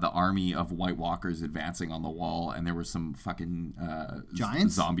the army of White Walkers advancing on the wall, and there were some fucking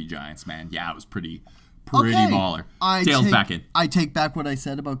giants? Zombie giants, man. Yeah, it was pretty baller. Dale's back in. I take back what I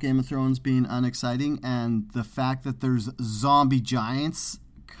said about Game of Thrones being unexciting, and the fact that there's zombie giants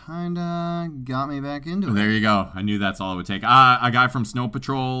kind of got me back into it. There you go. I knew that's all it would take. A guy from Snow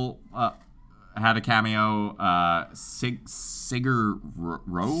Patrol had a cameo. Sigur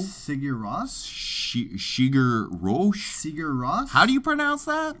Rós? Sigur Rós? Sigur Rós? How do you pronounce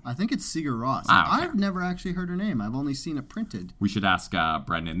that? I think it's Sigur Rós. Okay. I've never actually heard her name. I've only seen it printed. We should ask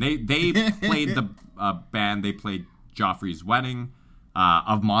Brendan. They played the band. They played Joffrey's Wedding.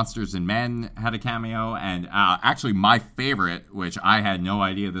 Of Monsters and Men had a cameo. And actually my favorite, which I had no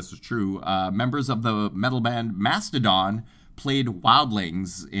idea this was true, members of the metal band Mastodon played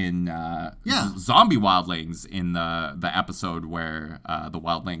wildlings in zombie wildlings in the episode where the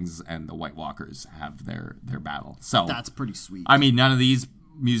wildlings and the White Walkers have their battle. So that's pretty sweet. I mean, none of these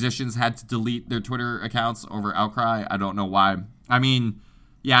musicians had to delete their Twitter accounts over outcry. I don't know why. I mean,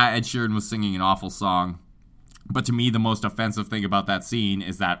 yeah, Ed Sheeran was singing an awful song, but to me the most offensive thing about that scene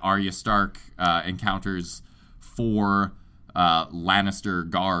is that Arya Stark encounters 4 Lannister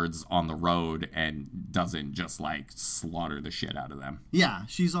guards on the road and doesn't just slaughter the shit out of them. Yeah,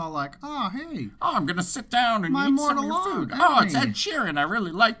 she's all like, "Oh, hey, I'm gonna sit down and eat some of your food. Hey. Oh, it's Ed Sheeran. I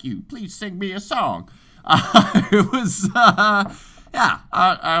really like you. Please sing me a song." It was, I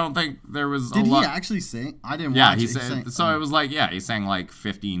don't think there was. Did he actually sing? I didn't. watch he it. sang. So it was he sang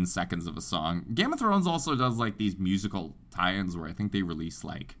 15 seconds of a song. Game of Thrones also does these musical tie-ins where I think they release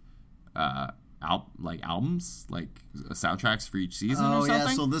albums, soundtracks for each season or something.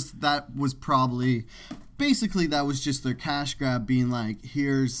 Yeah, so that was probably basically that was just their cash grab, being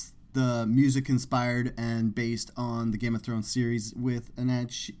here's the music inspired and based on the Game of Thrones series with an Ed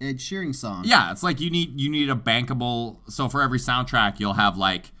Sheeran song. Yeah, it's you need a bankable. So for every soundtrack, you'll have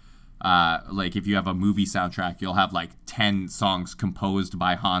if you have a movie soundtrack, you'll have 10 songs composed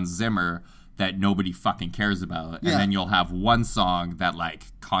by Hans Zimmer that nobody fucking cares about. Yeah. And then you'll have one song that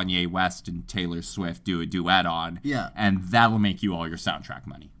Kanye West and Taylor Swift do a duet on. Yeah. And that'll make you all your soundtrack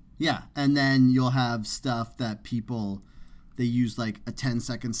money. Yeah. And then you'll have stuff that they use like a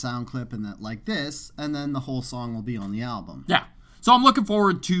 10-second sound clip and that like this, and then the whole song will be on the album. Yeah. So I'm looking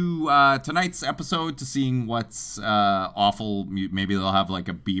forward to tonight's episode, to seeing what's awful. Maybe they'll have like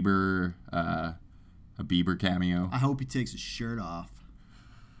a Bieber cameo. I hope he takes his shirt off.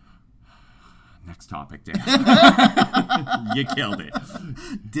 Next topic, Dan. You killed it.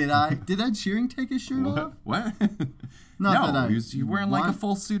 Did Ed Sheeran take his shirt off? What? No, he's wearing like a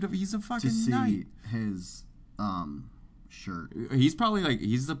full suit of. He's a fucking to see knight. His shirt. He's probably like,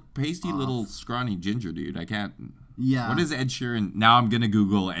 he's a pasty little scrawny ginger dude. I can't. Yeah. What is Ed Sheeran? Now I'm gonna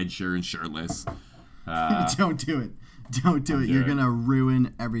Google Ed Sheeran shirtless. Don't do it. Don't do it. You're gonna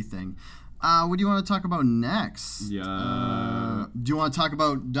ruin everything. What do you want to talk about next? Yeah. Do you want to talk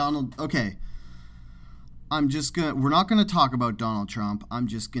about Donald? Okay. We're not gonna talk about Donald Trump. I'm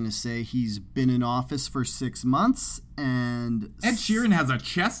just gonna say he's been in office for 6 months, and Ed Sheeran has a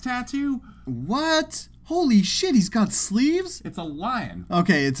chest tattoo? What? Holy shit, he's got sleeves? It's a lion.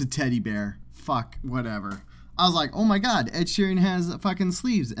 Okay, it's a teddy bear. Fuck, whatever. I was like, oh my god, Ed Sheeran has fucking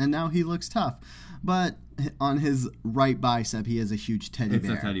sleeves, and now he looks tough. But on his right bicep, he has a huge teddy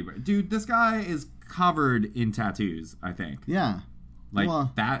bear. It's a teddy bear. Dude, this guy is covered in tattoos, I think. Yeah. Like,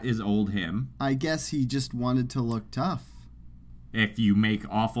 well, that is old him. I guess he just wanted to look tough. If you make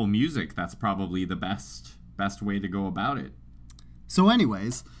awful music, that's probably the best way to go about it. So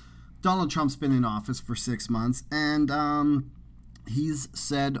anyways, Donald Trump's been in office for 6 months, and he's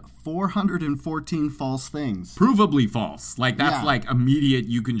said 414 false things. Provably false. Like, that's Yeah. like immediate.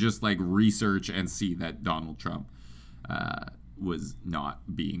 You can just like research and see that Donald Trump was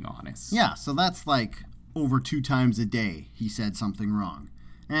not being honest. Yeah, so that's like over 2 times a day he said something wrong.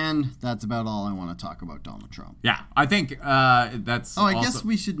 And that's about all I want to talk about Donald Trump. Yeah, I think that's I guess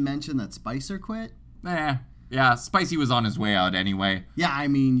we should mention that Spicer quit. Yeah, Spicy was on his way out anyway. Yeah, I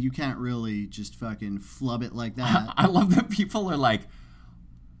mean, you can't really just fucking flub it like that. I love that people are like,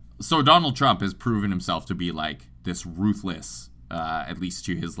 so Donald Trump has proven himself to be like this ruthless, at least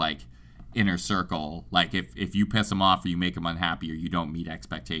to his like inner circle. Like if you piss him off or you make him unhappy or you don't meet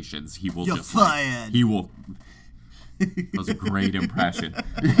expectations, he will You're just fired. Like, he will. That was a great impression.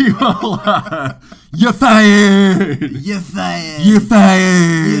 He will, you're fired. You're fired. You're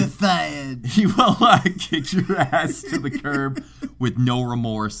fired. You're fired. He will kick your ass to the curb with no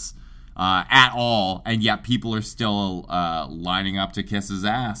remorse at all, and yet people are still lining up to kiss his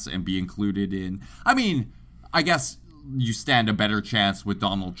ass and be included in. I mean, I guess you stand a better chance with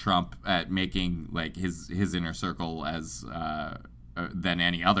Donald Trump at making like his inner circle as than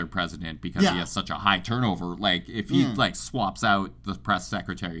any other president, because he has such a high turnover. Like if he like swaps out the press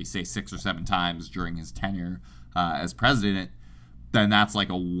secretary, say 6 or 7 times during his tenure as president, then that's like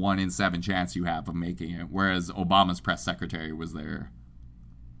a 1 in 7 chance you have of making it. Whereas Obama's press secretary was there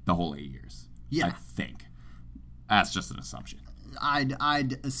the whole 8 years. Yeah. I think. That's just an assumption.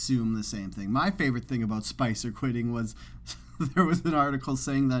 I'd assume the same thing. My favorite thing about Spicer quitting was there was an article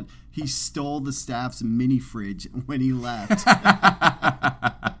saying that he stole the staff's mini fridge when he left.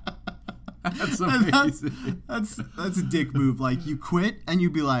 That's amazing. That's a dick move. Like, you quit and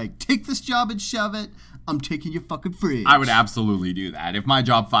you'd be like, take this job and shove it. I'm taking your fucking fridge. I would absolutely do that. If my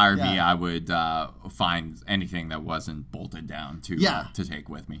job fired me, I would find anything that wasn't bolted down to take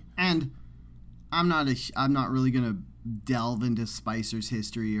with me. And I'm not really gonna delve into Spicer's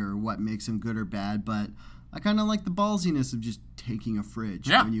history or what makes him good or bad, but I kind of like the ballsiness of just taking a fridge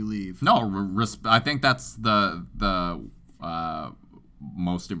when you leave. No, I think that's the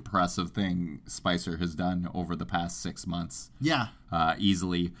most impressive thing Spicer has done over the past 6 months. Yeah.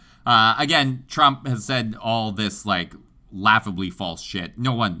 Easily. Again, Trump has said all this like laughably false shit.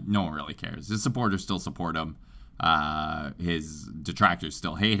 No one really cares. His supporters still support him. His detractors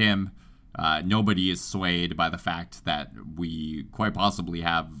still hate him. Nobody is swayed by the fact that we quite possibly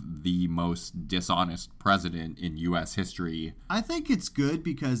have the most dishonest president in U.S. history. I think it's good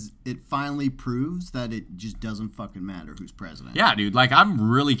because it finally proves that it just doesn't fucking matter who's president. Yeah, dude. Like,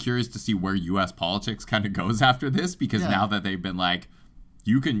 I'm really curious to see where U.S. politics kind of goes after this, because now that they've been like,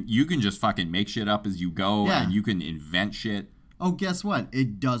 you can just fucking make shit up as you go, and you can invent shit. Oh, guess what?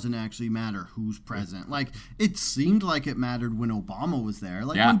 It doesn't actually matter who's president. Like, it seemed like it mattered when Obama was there.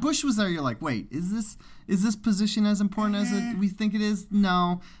 Like, when Bush was there, you're like, wait, is this position as important as we think it is?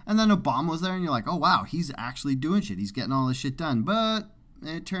 No. And then Obama was there, and you're like, oh, wow, he's actually doing shit. He's getting all this shit done. But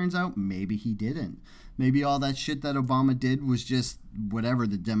it turns out maybe he didn't. Maybe all that shit that Obama did was just whatever,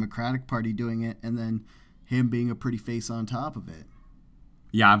 the Democratic Party doing it, and then him being a pretty face on top of it.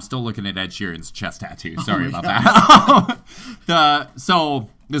 Yeah, I'm still looking at Ed Sheeran's chest tattoo. Sorry about that. So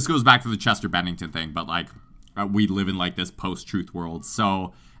this goes back to the Chester Bennington thing, but like we live in like this post-truth world.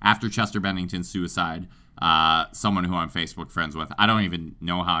 So after Chester Bennington's suicide, someone who I'm Facebook friends with, I don't even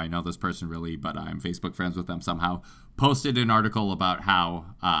know how I know this person really, but I'm Facebook friends with them somehow, posted an article about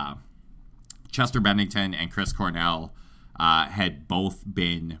how Chester Bennington and Chris Cornell had both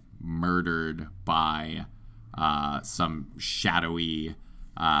been murdered by some shadowy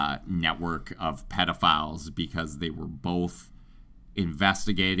network of pedophiles because they were both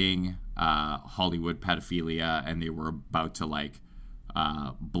investigating Hollywood pedophilia, and they were about to like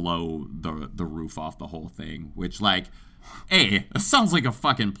blow the roof off the whole thing, which like, hey, it sounds like a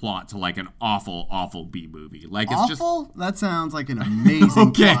fucking plot to like an awful B movie. Like it's awful? Just that sounds like an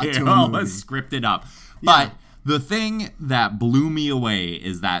amazing plot to a movie. Let's script it up. But yeah. The thing that blew me away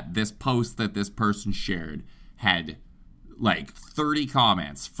is that this post that this person shared had like 30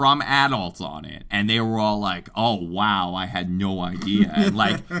 comments from adults on it, and they were all like, oh wow, I had no idea, and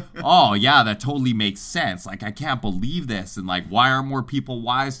like, oh yeah, that totally makes sense, like I can't believe this, and like, why aren't more people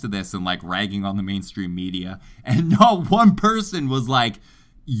wise to this, and like ragging on the mainstream media. And not one person was like,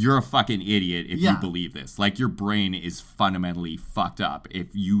 you're a fucking idiot if you believe this. Like, your brain is fundamentally fucked up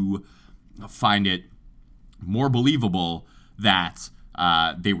if you find it more believable that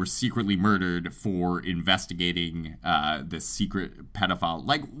they were secretly murdered for investigating this secret pedophile.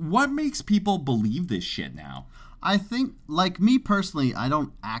 Like, what makes people believe this shit now? I think, like me personally, I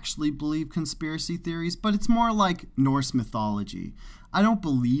don't actually believe conspiracy theories, but it's more like Norse mythology. I don't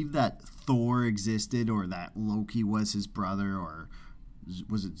believe that Thor existed or that Loki was his brother, or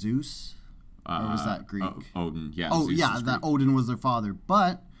was it Zeus? Or was that Greek? Odin, yeah. Oh, Zeus yeah, that Odin was their father.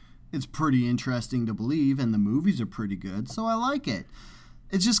 But it's pretty interesting to believe, and the movies are pretty good, so I like it.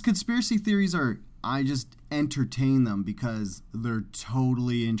 It's just conspiracy theories I just entertain them because they're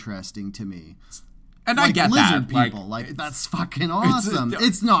totally interesting to me. And like I get lizard that. People, like that's fucking awesome.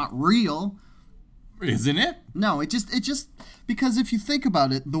 It's not real. Isn't it? No, it just because if you think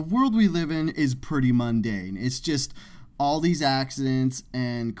about it, the world we live in is pretty mundane. It's just all these accidents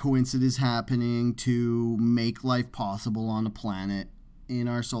and coincidences happening to make life possible on a planet in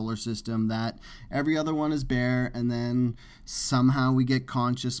our solar system that every other one is bare, and then somehow we get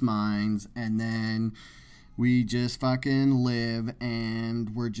conscious minds, and then we just fucking live,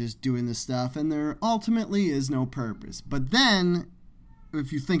 and we're just doing this stuff, and there ultimately is no purpose. But then,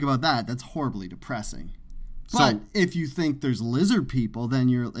 if you think about that, that's horribly depressing. But if you think there's lizard people, then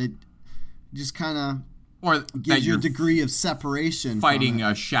it just kind of or gives you a degree of separation fighting from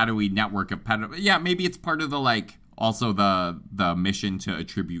a shadowy network of pedophiles. Yeah, maybe it's part of the like also the mission to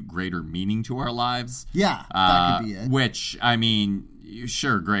attribute greater meaning to our lives. Yeah, that could be it. Which, I mean,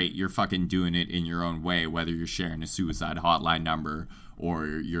 sure, great, you're fucking doing it in your own way, whether you're sharing a suicide hotline number or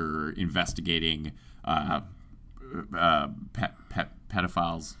you're investigating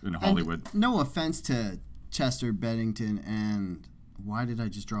pedophiles in Hollywood. And no offense to Chester Bennington and why did I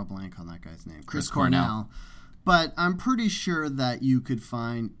just draw a blank on that guy's name? Chris Cornell. But I'm pretty sure that you could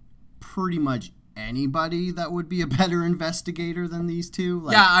find pretty much anybody that would be a better investigator than these two.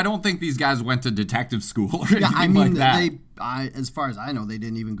 Like, yeah, I don't think these guys went to detective school or anything like that. As far as I know, they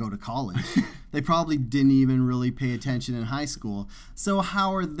didn't even go to college. They probably didn't even really pay attention in high school. So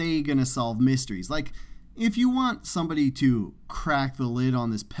how are they going to solve mysteries? Like, if you want somebody to crack the lid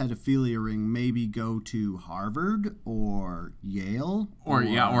on this pedophilia ring, maybe go to Harvard or Yale. Or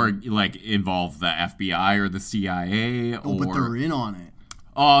like involve the FBI or the CIA. But they're in on it.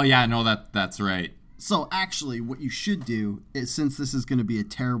 Oh, yeah, no, that's right. So, actually, what you should do, is, since this is going to be a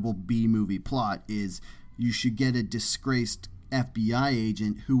terrible B-movie plot, is you should get a disgraced FBI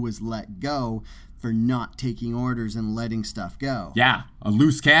agent who was let go for not taking orders and letting stuff go. Yeah, a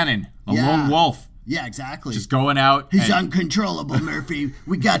loose cannon, a lone wolf. Yeah, exactly. Just going out. He's uncontrollable, Murphy.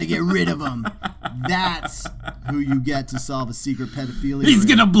 We got to get rid of him. That's who you get to solve a secret pedophilia. He's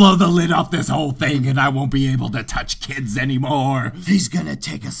going to blow the lid off this whole thing, and I won't be able to touch kids anymore. He's going to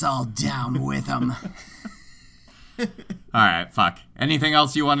take us all down with him. All right, fuck. Anything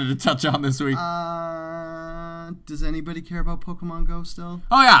else you wanted to touch on this week? Does anybody care about Pokemon Go still?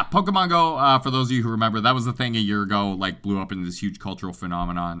 Oh, yeah. Pokemon Go, for those of you who remember, that was the thing a year ago, like, blew up into this huge cultural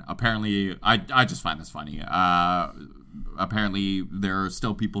phenomenon. Apparently, I just find this funny. Apparently, there are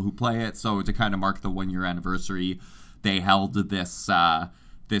still people who play it, so to kind of mark the 1-year anniversary, they held this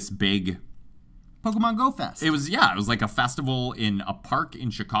big Pokemon Go Fest. It was like a festival in a park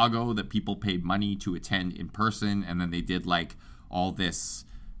in Chicago that people paid money to attend in person, and then they did, like, all this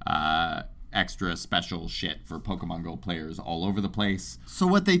extra special shit for Pokemon Go players all over the place. So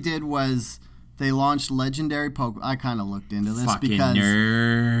what they did was They launched legendary Pokemon. I kind of looked into this Fucking because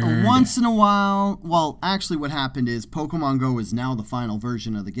nerd. once in a while, well, actually what happened is Pokemon Go is now the final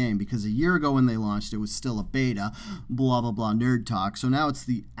version of the game because a year ago when they launched, it was still a beta, blah, blah, blah, nerd talk. So now it's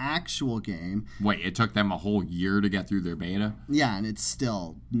the actual game. Wait, it took them a whole year to get through their beta? Yeah, and it's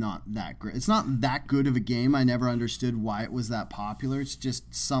still not that great. It's not that good of a game. I never understood why it was that popular. It's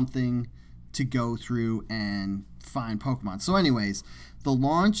just something to go through and find Pokemon. So anyways, the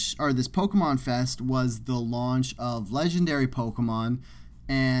launch, or this Pokemon Fest, was the launch of legendary Pokemon,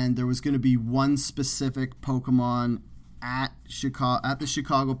 and there was going to be one specific Pokemon at the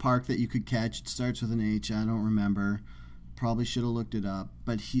Chicago Park that you could catch. It starts with an H. I don't remember. Probably should have looked it up.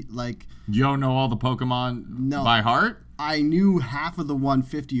 But you don't know all the Pokemon by heart? I knew half of the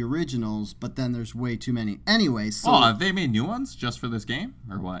 150 originals, but then there's way too many. Anyway, so have they made new ones just for this game,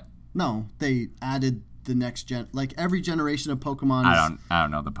 or what? No, they added the next gen. Like every generation of Pokemon. I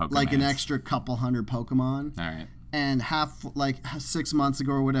don't know the Pokemon. Like an extra couple hundred Pokemon. All right. And 6 months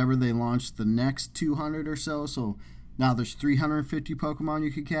ago or whatever, they launched the next 200 or so. So now there's 350 Pokemon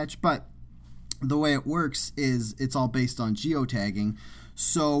you could catch. But the way it works is it's all based on geotagging.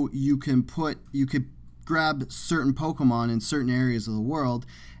 So you could grab certain Pokemon in certain areas of the world.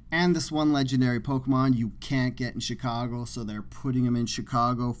 And this one legendary Pokemon you can't get in Chicago, so they're putting them in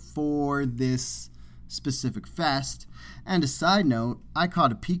Chicago for this specific fest. And a side note, I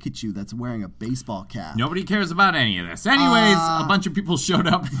caught a Pikachu that's wearing a baseball cap. Nobody cares about any of this. Anyways, a bunch of people showed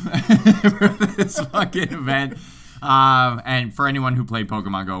up for this fucking event. And for anyone who played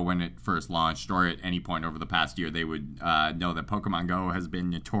Pokemon Go when it first launched, or at any point over the past year, they would know that Pokemon Go has been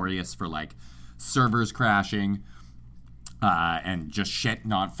notorious for servers crashing. And just shit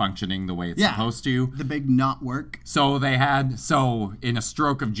not functioning the way it's supposed to. The big not work. So in a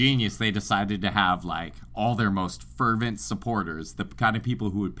stroke of genius, they decided to have all their most fervent supporters, the kind of people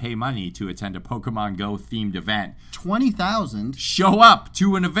who would pay money to attend a Pokemon Go themed event, 20,000, show up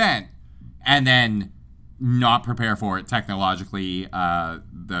to an event and then not prepare for it technologically.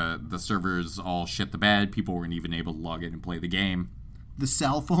 The servers all shit the bed. People weren't even able to log in and play the game. The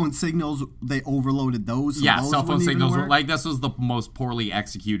cell phone signals, they overloaded those. So those cell phone signals. This was the most poorly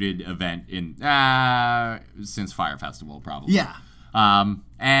executed event in since Fire Festival, probably. Yeah.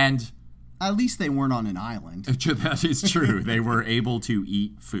 And at least they weren't on an island. That is true. They were able to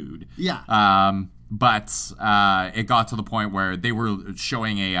eat food. Yeah. But it got to the point where they were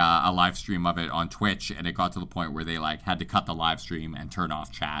showing a live stream of it on Twitch, and it got to the point where they had to cut the live stream and turn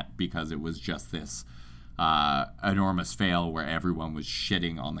off chat because it was just this enormous fail where everyone was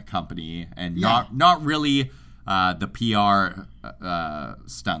shitting on the company and not really the PR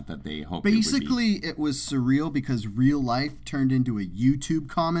stunt that they hoped Basically, it would be. It was surreal because real life turned into a YouTube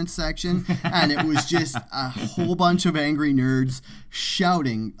comment section, and it was just a whole bunch of angry nerds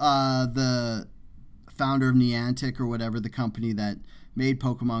shouting. The founder of Niantic, or whatever, the company that made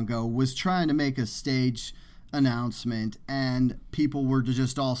Pokemon Go, was trying to make a stage announcement, and people were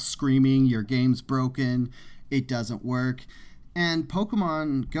just all screaming, your game's broken, it doesn't work. And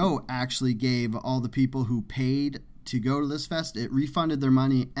Pokemon Go actually gave all the people who paid to go to this fest, it refunded their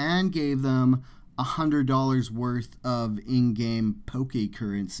money and gave them $100 worth of in-game Poke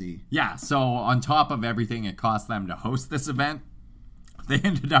currency. Yeah, so on top of everything it cost them to host this event, they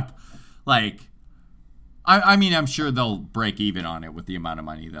ended up I mean, I'm sure they'll break even on it with the amount of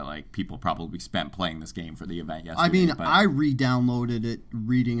money that people probably spent playing this game for the event yesterday. I mean, I re-downloaded it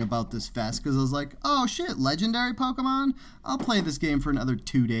reading about this fest because I was like, oh shit, legendary Pokemon? I'll play this game for another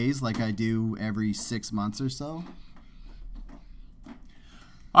 2 days like I do every 6 months or so.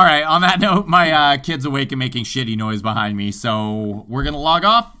 All right, on that note, my kid's awake and making shitty noise behind me, so we're going to log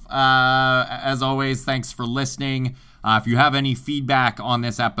off. As always, thanks for listening. If you have any feedback on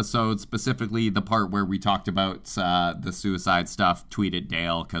this episode, specifically the part where we talked about the suicide stuff, tweet at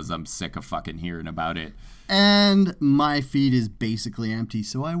Dale, because I'm sick of fucking hearing about it. And my feed is basically empty,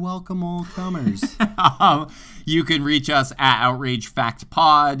 so I welcome all comers. You can reach us at Outrage Fact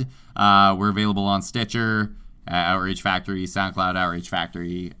Pod. We're available on Stitcher, Outrage Factory, SoundCloud, Outrage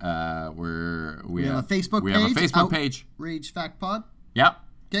Factory. We have a Facebook page. We have a Facebook page. Outrage Fact Pod. Yep.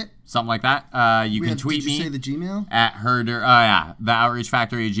 Okay. Something like that. You can tweet me. Did you say the Gmail? At herder. Oh, yeah. The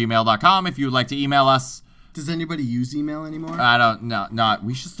outragefactory@gmail.com if you would like to email us. Does anybody use email anymore? I don't know. Not.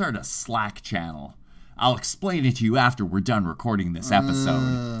 We should start a Slack channel. I'll explain it to you after we're done recording this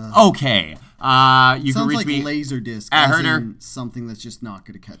episode. Okay. You can reach sounds like me Laserdisc at herder. Something that's just not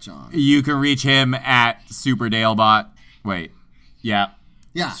going to catch on. You can reach him at SuperDalebot. Wait. Yeah.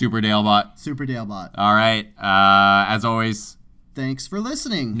 Yeah. SuperDalebot. SuperDalebot. All right. As always. Thanks for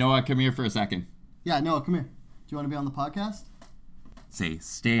listening. Noah, come here for a second. Yeah, Noah, come here. Do you want to be on the podcast? Say,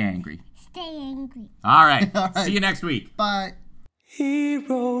 stay angry. stay angry. All right. All right. See you next week. Bye. He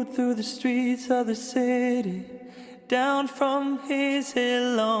rode through the streets of the city, down from his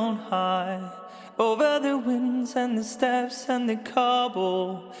hill on high, over the winds and the steps and the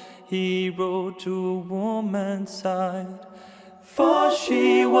cobble. He rode to a woman's side, for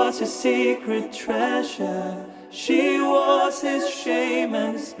she was his secret treasure. She was his shame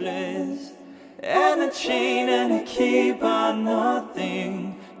and his bliss, and a chain and a key are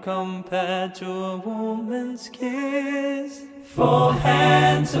nothing compared to a woman's kiss. For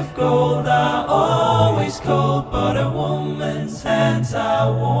hands of gold are always cold, but a woman's hands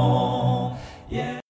are warm. Yeah.